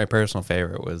my personal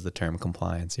favorite was the term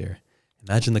compliance here.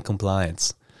 Imagine the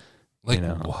compliance. Like,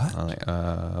 what? I'm like,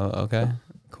 okay,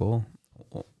 cool.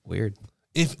 Weird.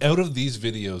 If out of these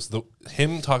videos,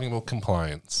 him talking about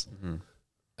compliance,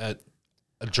 a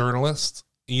journalist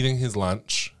eating his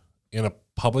lunch in a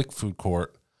public food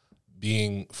court,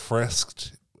 being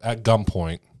frisked at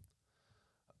gunpoint,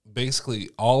 basically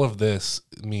all of this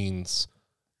means,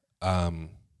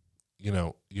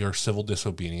 your civil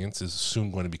disobedience is soon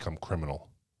going to become criminal.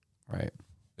 Right.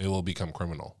 It will become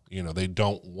criminal. They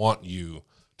don't want you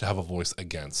to have a voice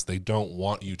against. They don't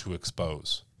want you to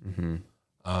expose.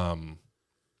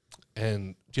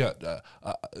 And yeah,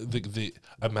 the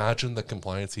imagine the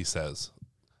compliance he says.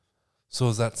 So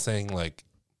is that saying, like,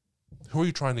 who are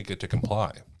you trying to get to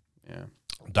comply? Yeah.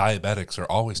 Diabetics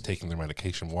are always taking their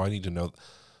medication. Why need to know?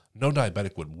 no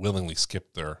diabetic would willingly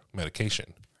skip their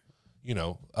medication. You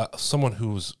know, someone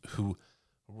who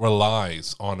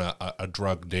relies on a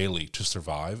drug daily to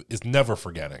survive is never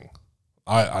forgetting.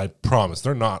 I promise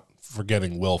they're not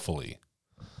forgetting willfully.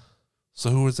 So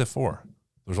who is it for?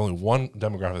 There's only one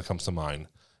demographic that comes to mind,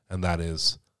 and that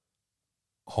is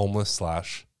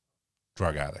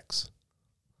homeless/drug addicts.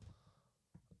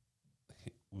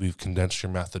 We've condensed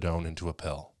your methadone into a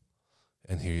pill,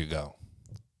 and here you go.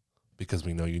 Because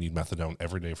we know you need methadone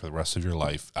every day for the rest of your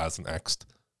life as an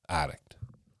ex-addict.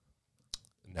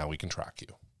 Now we can track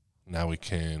you. Now we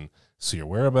can see your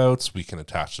whereabouts. We can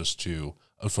attach this to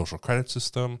a social credit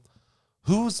system.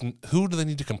 Who do they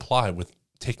need to comply with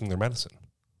taking their medicine?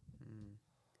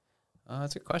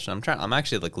 That's a good question. I'm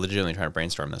actually like legitimately trying to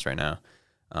brainstorm this right now.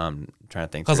 Trying to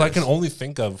think because I can only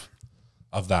think of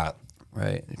that.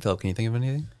 Right, Philip, can you think of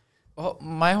anything? Well,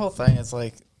 my whole thing is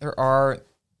like there are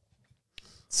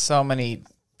so many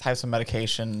types of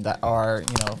medication that are,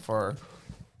 you know, for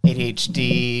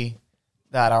ADHD,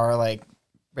 that are like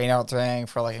brain altering,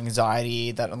 for like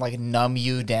anxiety, that like numb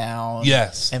you down,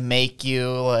 yes, and make you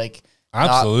like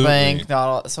absolutely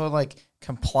not think, so like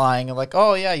complying, like,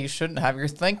 oh yeah, you shouldn't have your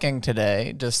thinking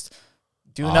today, just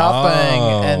do nothing,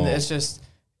 and it's just.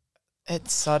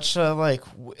 It's such a like.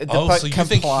 So you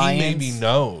think he maybe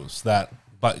knows that,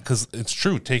 but because it's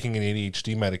true, taking an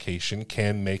ADHD medication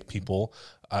can make people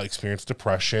experience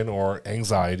depression or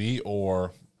anxiety,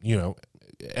 or you know,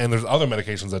 and there's other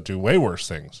medications that do way worse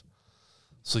things.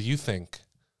 So you think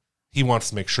he wants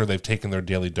to make sure they've taken their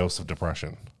daily dose of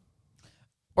depression,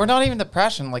 or not even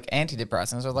depression, like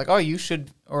antidepressants, or like, oh, you should,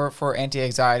 or for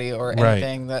anti-anxiety or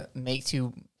anything that makes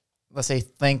you, let's say,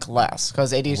 think less,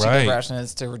 because ADHD depression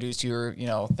is to reduce your, you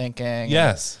know, thinking.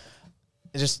 Yes.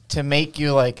 Just to make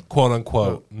you like quote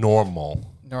unquote normal.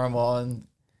 And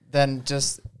then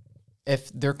just if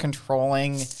they're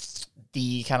controlling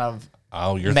the kind of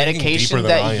medication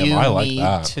that you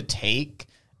need to take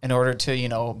in order to, you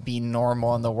know, be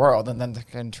normal in the world, and then they're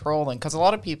controlling, because a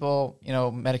lot of people, you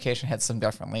know, medication hits them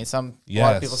differently. A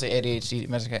lot of people say ADHD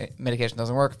medication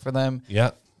doesn't work for them.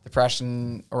 Yeah.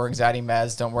 Depression or anxiety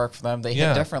meds don't work for them. They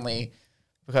hit differently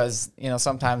because, you know,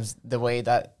 sometimes the way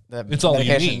that the it's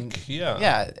medication, all unique.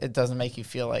 Yeah, it doesn't make you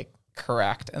feel like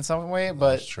correct in some way.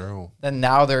 But that's true. Then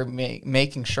now they're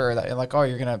making sure that you're like, oh,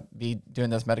 you're gonna be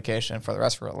doing this medication for the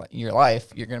rest of your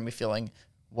life. You're gonna be feeling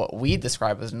what we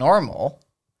describe as normal.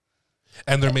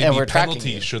 And there may be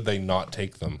penalties should they not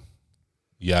take them.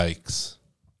 Yikes!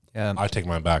 Yeah, I take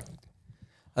mine back.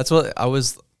 That's what I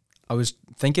was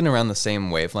thinking around the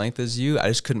same wavelength as you. I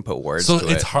just couldn't put words to it. So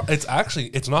it's hard. It's actually,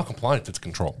 it's not compliance, it's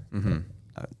control. Mm-hmm.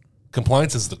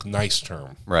 Compliance is the nice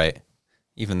term. Right.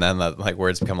 Even then, that like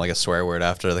words become like a swear word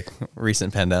after the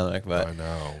recent pandemic. But I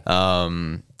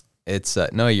know. It's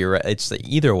no, you're right. It's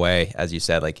either way, as you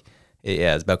said, like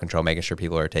it's about control, making sure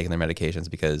people are taking their medications,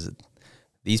 because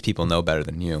these people know better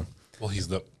than you. Well, he's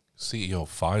the CEO of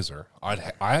Pfizer.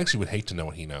 I actually would hate to know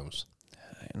what he knows.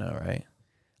 I know, right?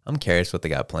 I'm curious what they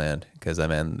got planned, because I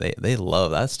mean they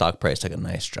love that stock price took a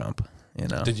nice jump. You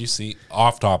know, did you see,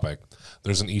 off topic,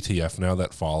 there's an ETF now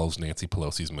that follows Nancy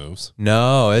Pelosi's moves?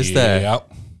 No, is there?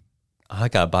 Yep. I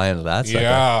gotta buy into that.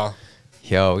 Yeah.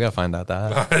 Yo, we gotta find out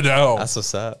that. I know. That's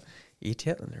what's up.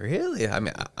 ETF, really? I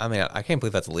mean, I can't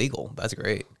believe that's legal. That's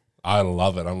great. I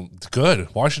love it. I'm good.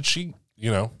 Why should she?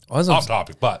 You know, off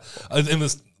topic, but in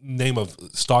this name of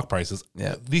stock prices,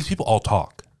 these people all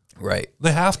talk. Right.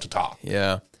 They have to talk.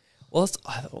 Yeah. Well,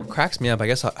 what cracks me up, I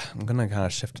guess I'm going to kind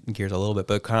of shift gears a little bit,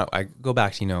 but kind of I go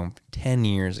back to, 10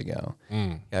 years ago.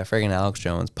 Yeah, friggin' Alex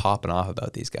Jones popping off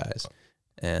about these guys.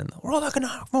 And World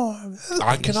Economic Forum.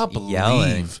 I cannot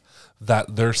believe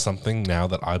that there's something now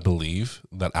that I believe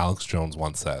that Alex Jones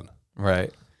once said.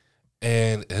 Right.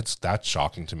 And that's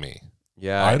shocking to me.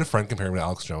 Yeah. I had a friend compare me to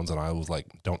Alex Jones, and I was like,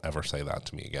 don't ever say that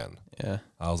to me again. Yeah.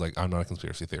 I was like, I'm not a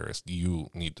conspiracy theorist. You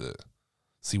need to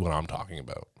see what I'm talking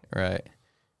about. Right.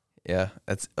 Yeah,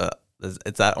 it's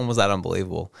that almost that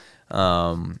unbelievable.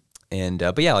 But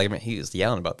yeah, like he was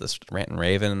yelling about this rant and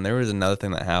raven. And there was another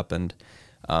thing that happened.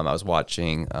 I was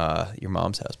watching Your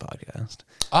Mom's House podcast.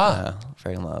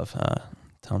 Friggin' love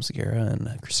Tom Segura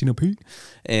and Christina P.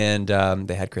 And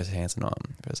they had Chris Hansen on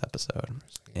for this episode.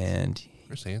 And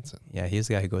Chris Hansen, yeah, he's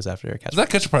the guy who goes after a catch. Is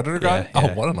that Catch a Predator guy? Yeah.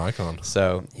 Oh, what an icon!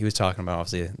 So he was talking about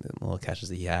obviously the little catches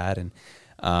that he had, and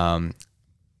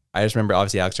I just remember,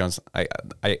 obviously, Alex Jones,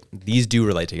 these do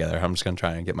relate together. I'm just going to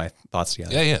try and get my thoughts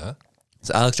together. Yeah.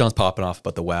 So Alex Jones popping off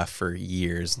about the WEF for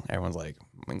years. Everyone's like,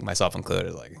 myself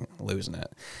included, like losing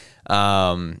it.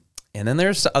 And then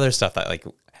there's other stuff that like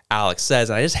Alex says,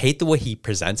 and I just hate the way he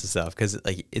presents himself because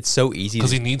like it's so easy.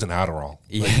 Because he needs an Adderall.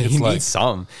 Yeah, he needs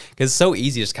some. Because it's so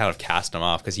easy to just kind of cast him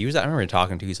off. Because I remember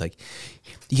talking to, he's like,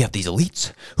 you have these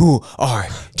elites who are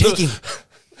taking.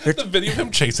 The video of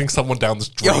him chasing someone down the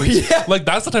street. Oh, yeah. Like,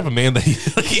 that's the type of man that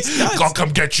he's gonna come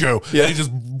get you. Yeah. And he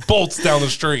just bolts down the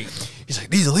street. He's like,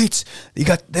 these elites,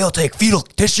 they'll take fetal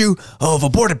tissue of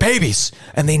aborted babies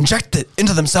and they inject it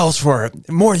into themselves for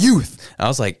more youth. And I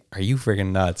was like, are you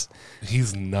freaking nuts?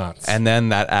 He's nuts. And then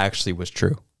that actually was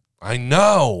true. I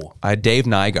know. Dave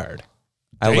Nygaard.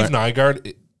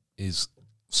 Nygaard is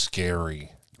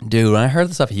scary. Dude, when I heard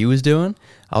the stuff he was doing,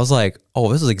 I was like,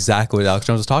 oh, this is exactly what Alex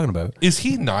Jones was talking about. Is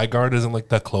he Nygaard? Isn't like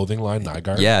the clothing line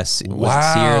Nygaard? Yes.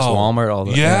 Wow. Sears, Walmart, all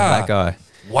that. Yeah. That guy.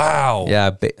 Wow.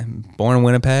 Yeah. Born in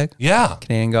Winnipeg. Yeah.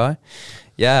 Canadian guy.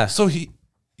 Yeah. So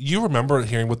you remember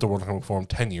hearing about the World Economic Forum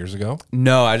 10 years ago?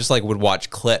 No, I just like would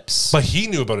watch clips. But he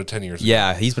knew about it 10 years ago.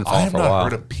 Yeah, he's been following for a while. I have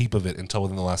not heard a peep of it until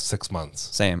within the last 6 months.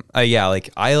 Same. Yeah,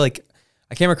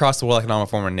 I came across the World Economic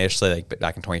Forum initially like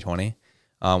back in 2020.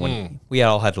 When we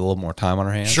all had a little more time on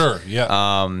our hands. Sure,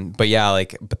 yeah. But yeah,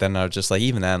 but then I was just like,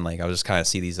 even then, I was just kind of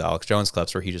see these Alex Jones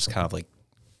clips where he just kind of like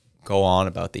go on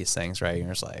about these things, right? And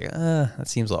you're just like, that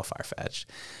seems a little far-fetched.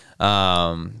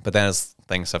 But then as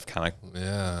things have kind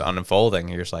of unfolding,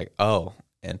 you're just like, oh,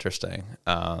 interesting.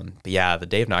 But yeah, the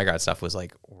Dave Nygaard stuff was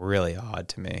like really odd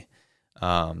to me.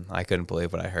 I couldn't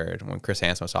believe what I heard when Chris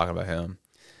Hansen was talking about him.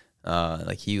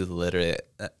 He literally,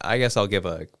 I guess I'll give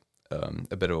a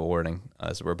bit of a warning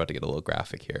as we're about to get a little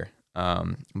graphic here.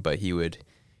 But he would,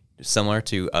 similar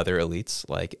to other elites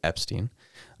like Epstein,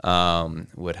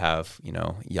 would have,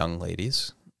 young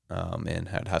ladies and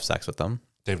have sex with them.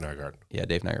 Dave Nygaard. Yeah,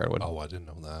 Dave Nygaard would. Oh, I didn't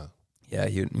know that. Yeah,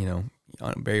 he,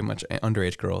 very much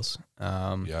underage girls.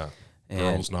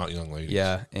 Girls, not young ladies.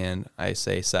 Yeah, and I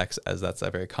say sex as that's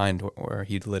a very kind, where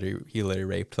he literally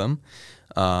raped them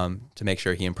to make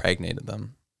sure he impregnated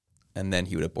them, and then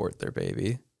he would abort their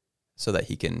baby so that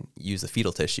he can use the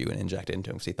fetal tissue and inject it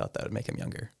into him because he thought that would make him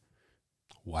younger.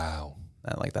 Wow.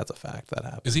 And that's a fact that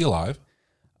happened. Is he alive?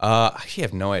 Actually, I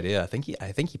have no idea. I think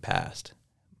he passed,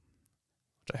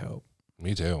 which I hope.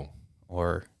 Me too.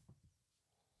 Or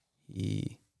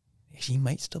he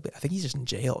might still be. I think he's just in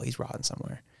jail. He's rotting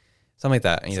somewhere. Something like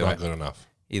that. It's not good enough.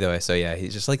 Either way. So yeah,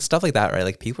 he's just like stuff like that, right?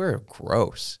 Like people are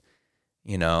gross.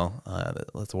 The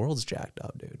world's jacked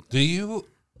up, dude.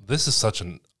 This is such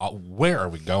an, where are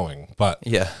we going? But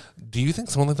yeah. Do you think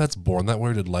someone like that's born that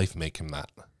way, or did life make him that?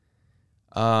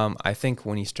 I think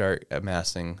when you start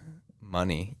amassing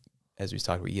money, as we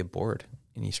talked about, you get bored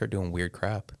and you start doing weird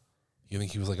crap. You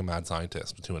think he was like a mad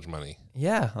scientist with too much money?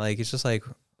 Yeah. It's just like,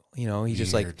 he's weird,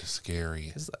 just like scary.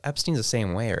 Because Epstein's the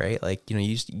same way, right?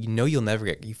 You'll never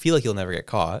you feel like you'll never get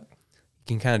caught. You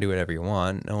can kind of do whatever you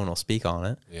want. No one will speak on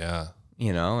it. Yeah.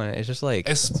 And it's just like,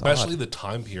 especially the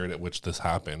time period at which this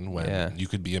happened, when you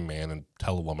could be a man and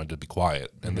tell a woman to be quiet,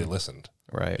 and they listened,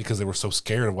 right? Because they were so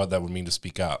scared of what that would mean to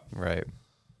speak up, right?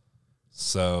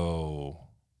 So,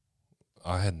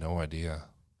 I had no idea.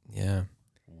 Yeah.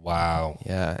 Wow.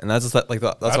 Yeah, and that's just that's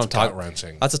what I'm talking.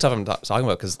 Wrenching. That's the stuff I'm talking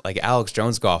about, because Alex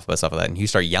Jones go off about stuff like that, and you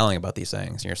start yelling about these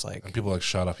things, and you're just like, and people are like,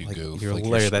 shut up, you goof.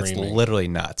 That's literally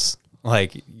nuts.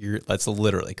 That's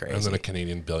literally crazy. And then a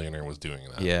Canadian billionaire was doing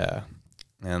that. Yeah.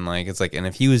 And and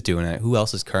if he was doing it, who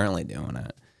else is currently doing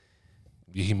it?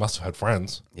 He must have had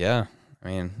friends. Yeah. I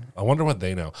mean, I wonder what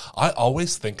they know. I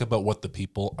always think about what the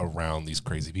people around these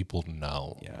crazy people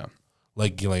know. Yeah.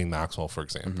 Like Ghislaine Maxwell, for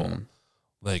example.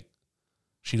 Mm-hmm.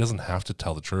 She doesn't have to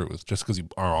tell the truth just because you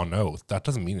are on oath. That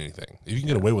doesn't mean anything. If you can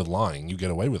get away with lying, you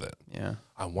get away with it. Yeah.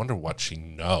 I wonder what she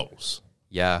knows.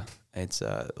 Yeah. It's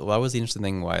that was the interesting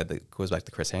thing why it goes back to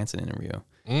the Chris Hansen interview.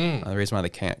 The reason why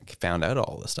they found out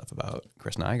all this stuff about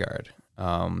Chris Nygaard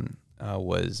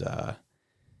was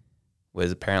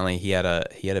apparently he had a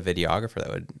videographer that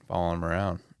would follow him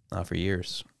around for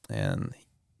years, and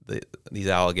these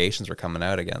allegations were coming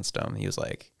out against him. He was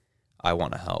like, I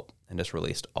want to help, and just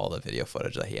released all the video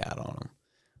footage that he had on him,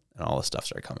 and all the stuff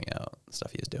started coming out, the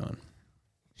stuff he was doing.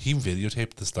 He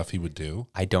videotaped the stuff he would do?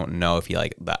 I don't know if he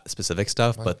that specific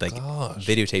stuff, but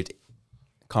videotaped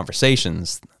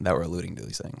conversations that were alluding to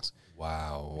these things.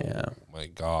 Wow. Yeah. My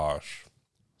gosh.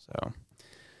 So.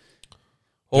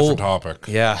 Different topic.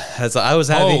 Yeah. I was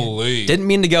happy. Holy. Didn't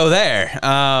mean to go there.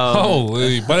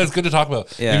 Holy. But it's good to talk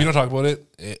about. Yeah. If you don't talk about it,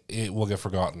 it will get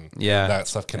forgotten. Yeah. That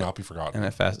stuff cannot be forgotten.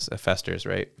 And it festers,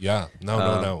 right? Yeah.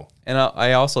 No. And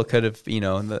I also could have,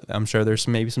 I'm sure there's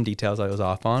maybe some details I was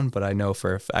off on, but I know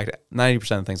for a fact 90% of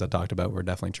the things I talked about were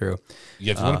definitely true.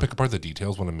 Yeah, if you want to pick apart the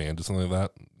details when a man does something like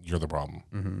that, you're the problem.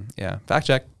 Mm-hmm. Yeah. Fact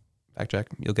check. fact check.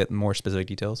 You'll get more specific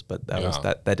details, but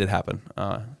that did happen.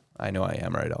 I know I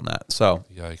am right on that. So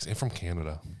yikes! And from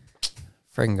Canada,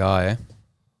 friggin' guy. Eh?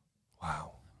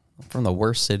 Wow, from the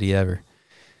worst city ever.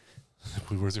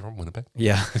 Where's he from? Winnipeg.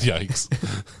 Yeah. Yikes.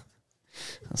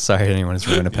 Sorry to anyone who's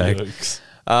from Winnipeg.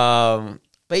 Yikes.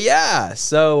 But yeah,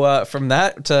 so from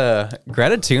that to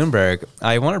Greta Thunberg,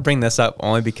 I want to bring this up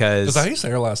only because... Is that how you say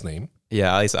her last name?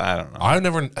 Yeah, at least I don't know. I've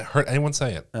never heard anyone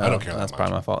say it. I don't care That's that much.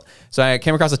 probably my fault. So I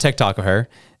came across a TikTok of her,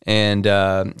 and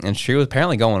she was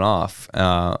apparently going off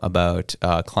about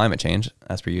climate change,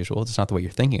 as per usual. It's not the way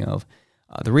you're thinking of.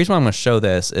 The reason why I'm going to show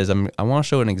this is I want to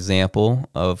show an example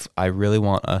of I really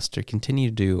want us to continue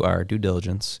to do our due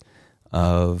diligence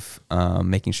of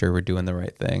making sure we're doing the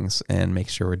right things and make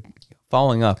sure we're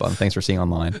following up on things we're seeing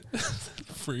online.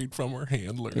 Freed from her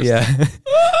handlers. Yeah.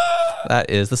 That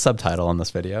is the subtitle on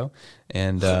this video.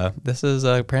 And this is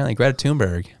apparently Greta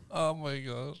Thunberg. Oh my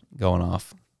gosh. Going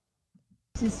off.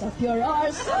 Up your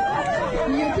arse.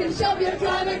 You can shove your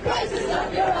climate crisis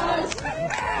up your arse.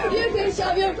 You can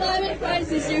shove your climate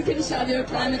crisis. You can shove your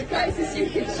climate crisis. You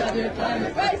can shove your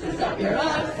climate crisis up your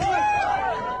arse.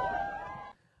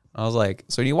 I was like,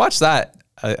 so when you watch that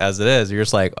as it is, you're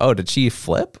just like, oh, did she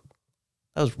flip?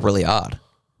 That was really odd.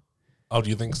 Oh, do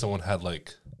you think someone had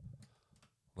like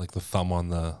the thumb on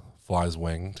the fly's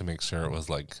wing to make sure it was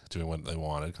like doing what they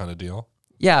wanted kind of deal?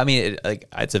 Yeah, I mean,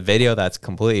 it's a video that's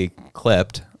completely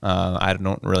clipped. I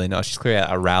don't really know. She's clearly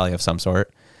at a rally of some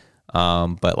sort.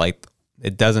 But like,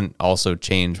 it doesn't also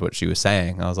change what she was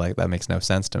saying. I was like, that makes no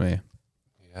sense to me.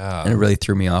 Yeah. And it really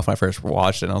threw me off when I first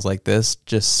watched it. And I was like, this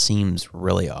just seems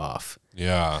really off.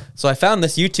 Yeah. So I found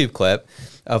this YouTube clip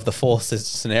of the full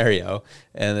scenario,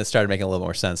 and it started making a little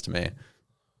more sense to me.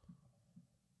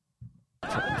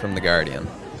 From The Guardian.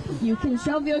 You can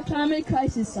shove your climate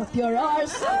crisis up your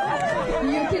arse.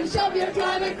 You can shove your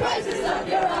climate crisis up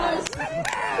your arse.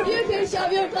 You can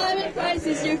shove your climate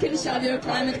crisis. You can shove your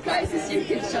climate crisis. You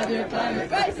can shove your climate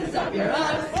crisis up your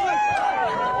arse.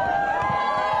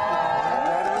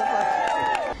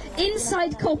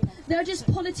 Inside COP, they're just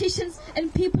politicians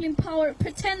and people in power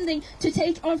pretending to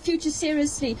take our future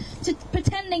seriously,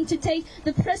 pretending to take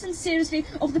the present seriously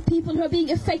of the people who are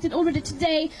being affected already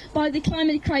today by the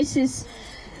climate crisis.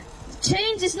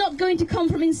 Change is not going to come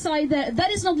from inside there.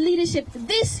 That is not leadership.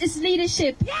 This is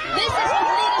leadership. Yeah! This is what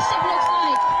leadership looks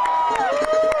like.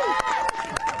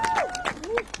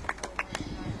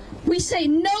 We say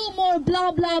no more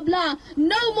blah, blah, blah.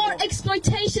 No more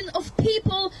exploitation of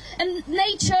people and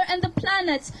nature and the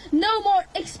planet. No more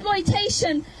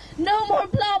exploitation. No more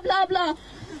blah, blah, blah.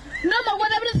 No more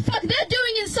whatever the fuck they're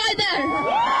doing inside there.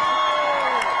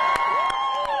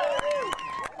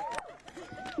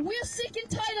 We're sick and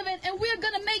tired of it, and we're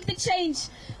gonna make the change,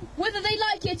 whether they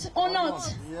like it or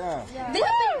not. Yeah. They have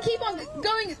been keep on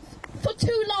going for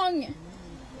too long.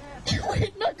 We're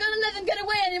not gonna let them get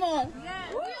away anymore. Yeah.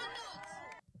 We are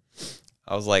not.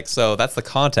 I was like, so that's the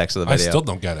context of the video. I still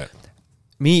don't get it.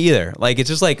 Me either. Like, it's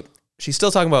just like she's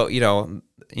still talking about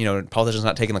politicians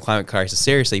not taking the climate crisis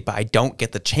seriously, but I don't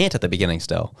get the chant at the beginning.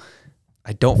 Still,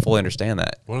 I don't fully understand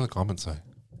that. What do the comments say?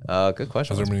 Good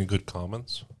question. Are there many good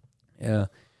comments? Yeah.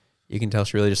 You can tell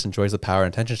she really just enjoys the power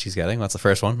and attention she's getting. That's the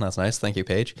first one. That's nice. Thank you,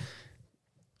 Paige.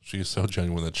 She's so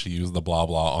genuine that she used the blah,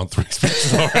 blah on 3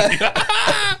 speeches already.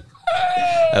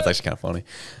 That's actually kind of funny.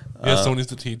 Yeah, someone needs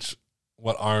to teach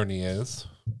what irony is.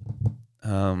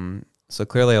 So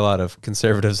clearly a lot of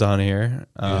conservatives on here,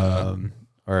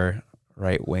 or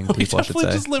right-wing people, I should say. We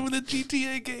definitely just live in a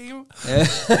GTA game.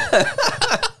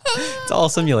 It's all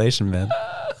simulation, man.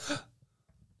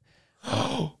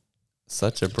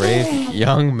 Such a brave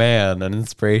young man, an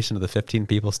inspiration to the 15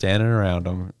 people standing around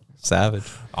him.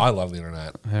 Savage. I love the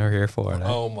internet. We're here for it.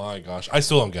 Oh my gosh. I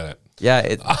still don't get it. Yeah,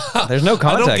 there's no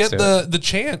context. I don't get the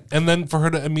chant. And then for her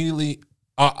to immediately,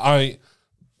 I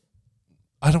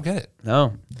don't get it.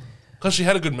 No. Because she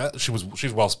had a good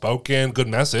she's well spoken, good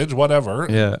message, whatever.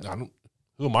 Yeah.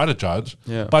 Who am I to judge?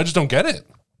 Yeah. But I just don't get it.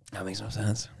 That makes no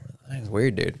sense. I think it's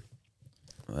weird, dude.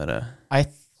 But I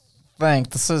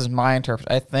think this is my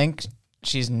interpretation. I think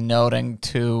she's noting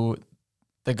to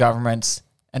the government's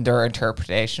and their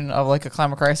interpretation of like a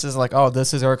climate crisis, like, oh,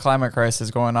 this is our climate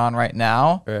crisis going on right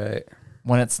now. Right.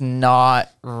 When it's not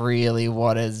really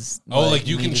what is. Oh, like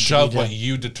you can shove what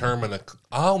you determine.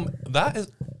 That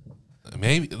is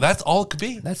maybe that's all it could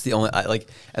be. That's the only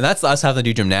and that's us having to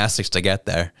do gymnastics to get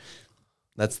there.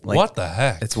 That's like, what the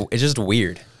heck? It's just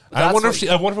weird. I wonder if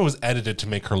it was edited to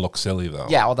make her look silly though.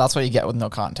 Yeah, well, that's what you get with no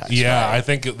context. Yeah, right? I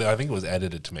think it was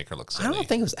edited to make her look silly. I don't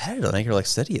think it was edited to make her look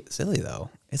silly though.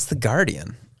 It's The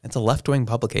Guardian. It's a left-wing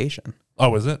publication.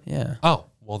 Oh, is it? Yeah. Oh,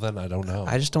 Well, then I don't know.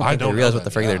 I just don't think they realize what the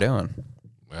frig they're doing.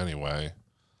 Anyway.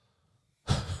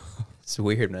 It's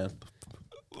weird, man.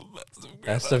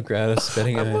 Best of Greta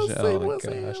spitting in his... Oh, my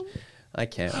gosh. I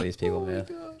can't with these people, man.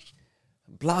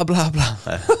 Blah, blah, blah.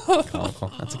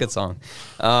 Comical. That's a good song.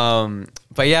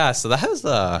 But yeah, so that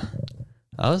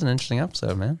was an interesting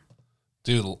episode, man.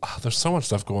 Dude, there's so much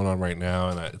stuff going on right now,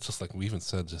 and it's just like we even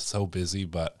said, just so busy,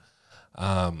 but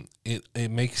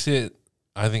it makes it,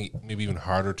 I think, maybe even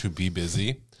harder to be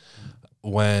busy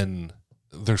when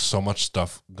there's so much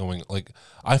stuff going. Like,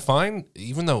 I find,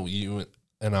 even though you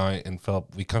and I and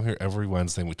Philip, we come here every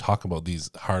Wednesday and we talk about these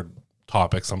hard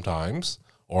topics sometimes,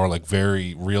 or like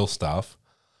very real stuff,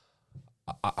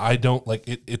 I don't like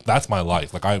it. That's my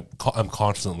life. Like I'm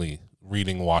constantly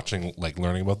reading, watching, like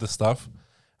learning about this stuff.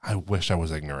 I wish I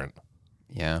was ignorant.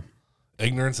 Yeah.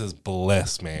 Ignorance is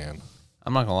bliss, man.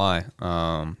 I'm not going to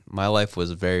lie. My life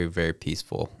was very, very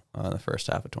peaceful the first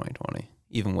half of 2020.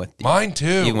 Even with mine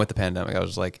too. Even with the pandemic. I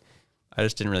was like, I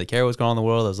just didn't really care what was going on in the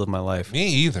world. I was living my life. Me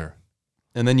either.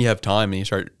 And then you have time and you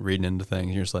start reading into things.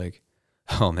 And you're just like,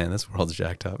 oh man, this world's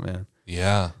jacked up, man.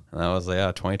 Yeah. And I was like,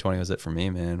 2020 was it for me,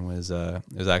 man. It was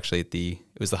actually it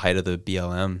was the height of the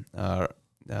BLM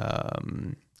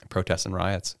protests and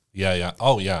riots. Yeah.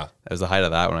 Oh, yeah. It was the height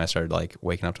of that when I started like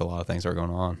waking up to a lot of things that were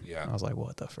going on. Yeah. I was like,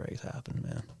 what the frig's happened,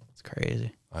 man? It's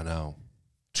crazy. I know.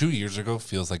 2 years ago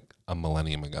feels like a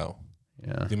millennium ago.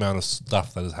 Yeah. The amount of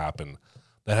stuff that has happened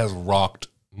that has rocked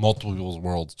multiple people's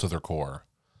worlds to their core.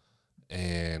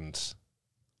 And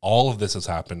all of this has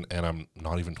happened, and I'm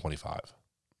not even 25.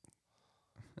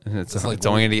 It's like,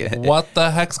 only gonna get, what the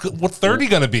heck's what's 30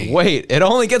 gonna be? Wait, it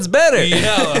only gets better.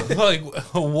 Yeah, like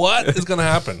what is gonna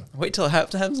happen? Wait till it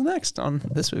happens next on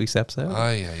this week's episode.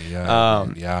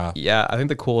 Yeah. I think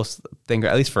the coolest thing,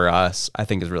 at least for us, I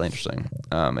think is really interesting.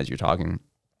 As you're talking,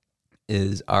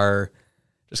 is our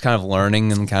just kind of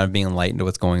learning and kind of being enlightened to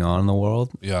what's going on in the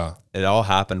world. Yeah, it all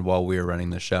happened while we were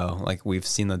running the show. Like we've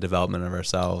seen the development of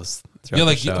ourselves. Yeah,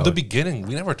 like the beginning,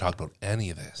 we never talked about any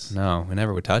of this. No, we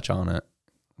never would touch on it.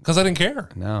 Because I didn't care.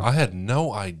 No. I had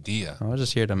no idea. I was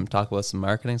just here to talk about some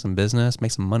marketing, some business,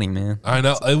 make some money, man. I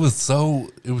know. It was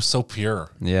so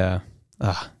pure. Yeah.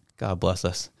 God bless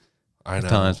us. I know.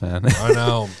 Times, man. I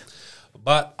know.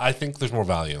 But I think there's more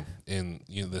value in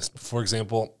this. For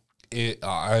example,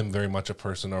 I'm very much a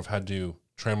person, or I've had to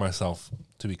train myself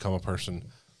to become a person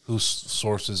who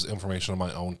sources information on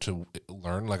my own to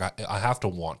learn. Like I have to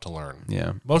want to learn.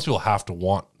 Yeah. Most people have to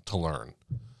want to learn.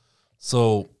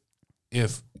 So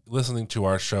if listening to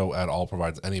our show at all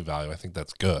provides any value, I think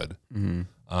that's good.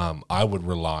 Mm-hmm. I would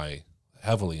rely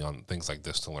heavily on things like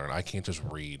this to learn. I can't just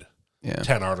read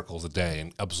 10 articles a day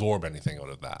and absorb anything out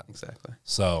of that. Exactly.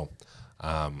 So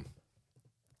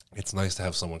it's nice to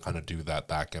have someone kind of do that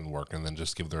back end work and then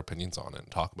just give their opinions on it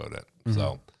and talk about it. Mm-hmm.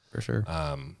 So for sure.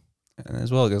 And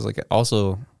as well, because like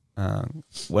also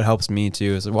what helps me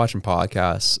too is watching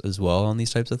podcasts as well on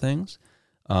these types of things.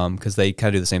 Because they kind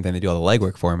of do the same thing. They do all the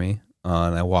legwork for me.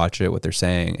 And I watch it, what they're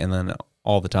saying, and then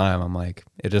all the time I'm like,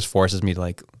 it just forces me to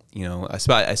like,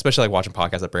 especially like watching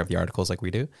podcasts that bring up the articles like we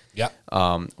do. Yeah.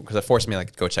 Because it forced me like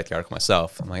to go check the article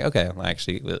myself. I'm like, okay, well,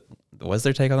 actually, was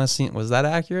their take on this scene? Was that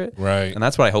accurate? Right. And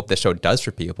that's what I hope this show does for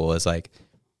people is like,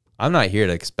 I'm not here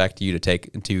to expect you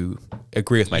to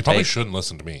agree with my take. You probably shouldn't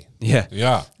listen to me. Yeah.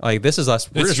 Yeah. Like this is us.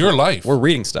 It's your life. We're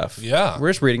reading stuff. Yeah.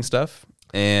 We're just reading stuff.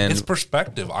 And it's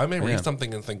perspective. I may read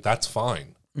something and think that's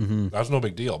fine. Mm-hmm. That's no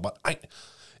big deal. But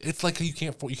it's like you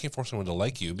can't force someone to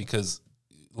like you because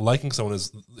liking someone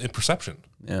is in perception.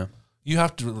 Yeah, you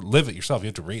have to live it yourself. You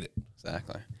have to read it.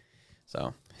 Exactly.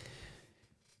 So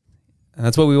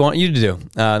that's what we want you to do.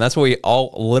 That's what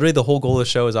literally the whole goal of the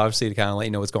show is obviously to kind of let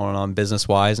you know what's going on business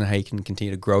wise and how you can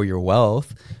continue to grow your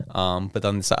wealth. But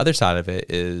then the other side of it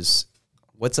is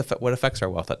what affects our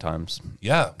wealth at times.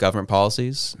 Yeah. Government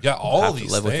policies. Yeah, all of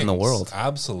these live things. Within the world.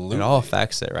 Absolutely. It all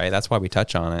affects it, right? That's why we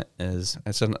touch on it. It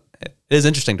is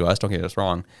interesting to us, don't get us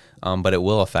wrong, but it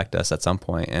will affect us at some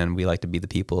point, and we like to be the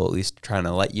people at least trying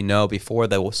to let you know before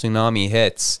the tsunami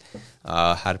hits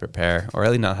how to prepare, or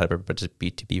at least not how to prepare, but just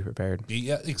to be prepared.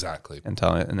 Yeah, exactly.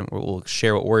 And we'll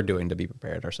share what we're doing to be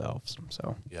prepared ourselves.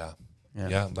 So yeah,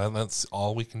 that's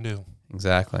all we can do.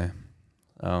 Exactly.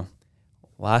 So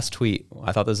last tweet,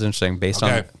 I thought this was interesting based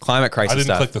on climate crisis. I didn't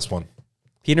stuff. click this one.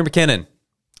 Peter McKinnon,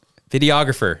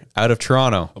 videographer out of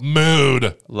Toronto.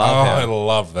 Mood. Love him. I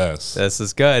love this. This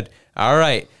is good. All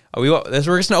right. We're just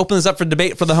going to open this up for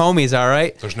debate for the homies, all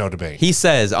right? There's no debate. He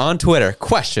says on Twitter,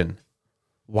 question,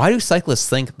 why do cyclists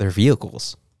think they're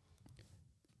vehicles?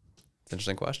 It's an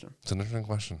interesting question. It's an interesting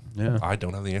question. Yeah. I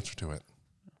don't have the answer to it.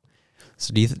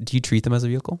 So do you treat them as a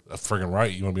vehicle? That's friggin'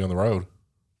 right. You want to be on the road.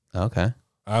 Okay.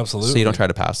 Absolutely. So you don't try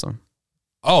to pass them?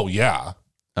 Oh, yeah.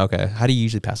 Okay. How do you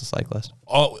usually pass a cyclist?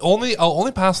 I'll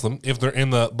only pass them if they're in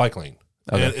the bike lane.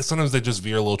 Okay. And sometimes they just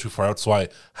veer a little too far out, so I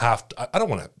have to, I don't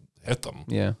want to hit them.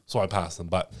 Yeah. So I pass them.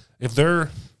 But if they're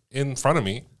in front of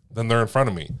me, then they're in front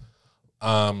of me.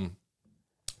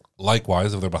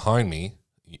 Likewise, if they're behind me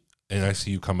and I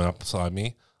see you coming up beside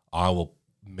me, I will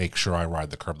make sure I ride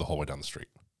the curb the whole way down the street.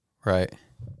 Right.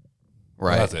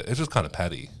 Right. That's it. It's just kind of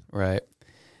petty. Right.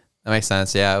 That makes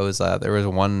sense. Yeah, it was. There was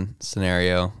one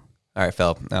scenario. All right,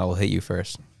 Philip. Now we'll hit you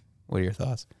first. What are your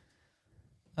thoughts,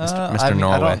 Mr.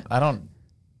 Norway? I don't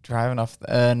drive enough,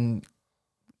 and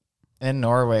in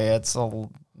Norway, it's a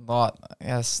lot.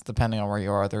 Yes, depending on where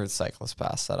you are, there's cyclist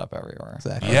paths set up everywhere.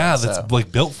 Exactly. Yeah, that's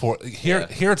like built for it.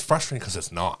 Here it's frustrating because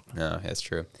it's not. No, it's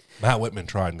true. Matt Whitman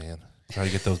tried, man. Tried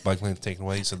to get those bike lanes taken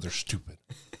away. He said they're stupid.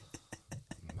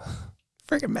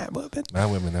 Freaking Matt Whitman. Matt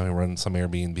Whitman. Now he runs some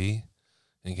Airbnb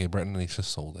in Cape Breton, and he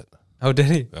just sold it. Oh, did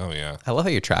he? Oh, yeah. I love how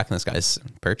you're tracking this guy's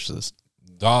purchases.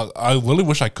 I literally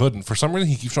wish I could. And for some reason,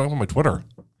 he keeps showing up on my Twitter.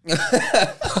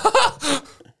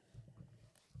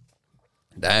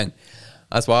 Dang.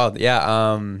 That's wild.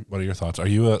 Yeah. What are your thoughts? Are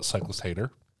you a cyclist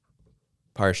hater?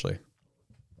 Partially.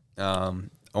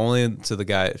 Only to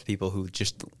the people who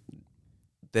just,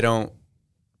 they don't,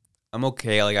 I'm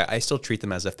okay. Like I still treat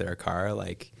them as if they're a car.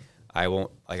 Like I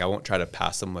won't try to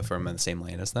pass them if I'm in the same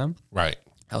lane as them. Right.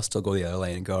 I'll still go the other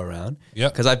lane and go around. Yeah.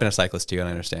 Because I've been a cyclist too, and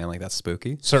I understand like that's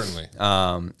spooky. Certainly.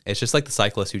 It's just like the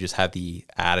cyclists who just have the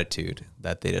attitude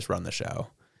that they just run the show.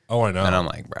 Oh, I know. And I'm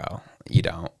like, bro, you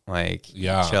don't. Like,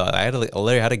 yeah. Chill out. I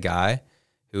literally had a guy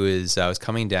who was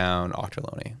coming down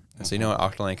Ochterlony. And so you know what,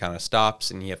 Ochterlony kind of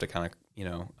stops, and you have to kind of,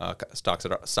 stops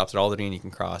at Alderney, and you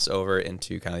can cross over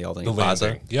into kind of the Alderney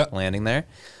Plaza landing there.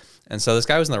 And so this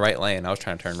guy was in the right lane. I was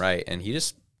trying to turn right, and he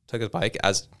just took his bike,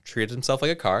 treated himself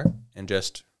like a car, and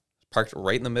just parked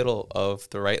right in the middle of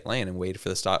the right lane and waited for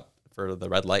the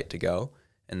red light to go,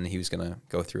 and he was gonna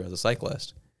go through as a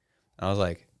cyclist. And I was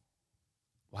like,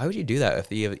 why would you do that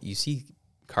if you see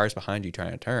cars behind you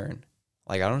trying to turn?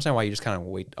 Like, I don't understand why you just kind of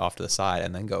wait off to the side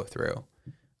and then go through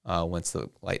once the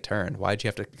light turned. Why'd you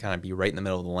have to kind of be right in the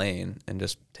middle of the lane and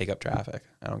just take up traffic?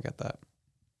 I don't get that.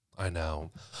 I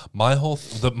know.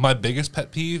 My biggest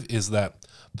pet peeve is that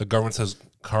the government says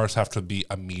cars have to be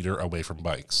a meter away from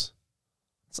bikes.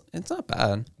 It's not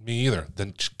bad. Me either.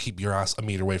 Then keep your ass a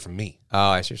meter away from me. Oh,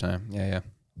 I see what you're saying. Yeah.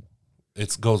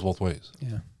 It goes both ways.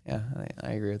 Yeah,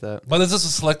 I agree with that. But it's just a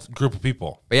select group of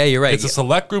people. But yeah, you're right. It's a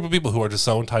select group of people who are just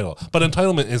so entitled. But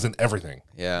entitlement isn't everything.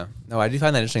 Yeah. No, I do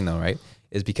find that interesting though, right?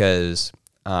 Is because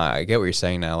I get what you're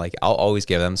saying now. Like, I'll always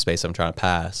give them space I'm trying to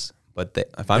pass. But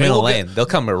if I'm in a lane, they'll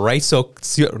come right so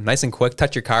nice and quick,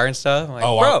 touch your car and stuff. I'm like,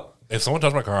 bro. If someone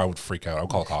touched my car, I would freak out. I would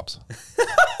call the cops.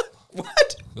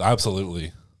 What?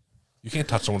 Absolutely. You can't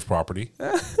touch someone's property.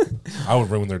 I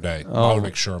would ruin their day. I would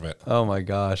make sure of it. Oh my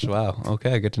gosh. Wow.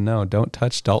 Okay, good to know. Don't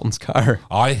touch Dalton's car.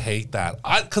 I hate that.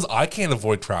 Because I can't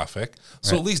avoid traffic.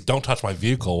 So at least don't touch my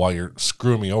vehicle while you're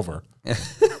screwing me over. And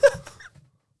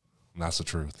that's the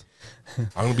truth. I'm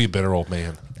going to be a bitter old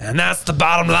man. And that's the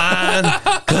bottom line.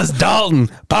 Because Dalton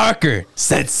Parker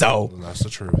said so. And that's the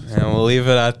truth. And we'll leave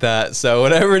it at that. So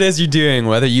whatever it is you're doing,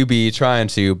 whether you be trying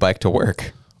to bike to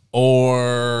work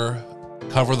or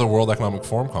cover the World Economic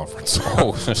Forum conference.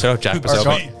 Oh, shut up, Jack.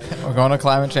 We're going to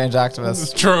climate change activists.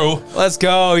 It's true. Let's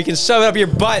go. You can shove it up your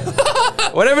butt.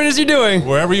 Whatever it is you're doing.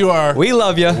 Wherever you are. We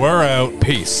love you. We're out.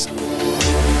 Peace.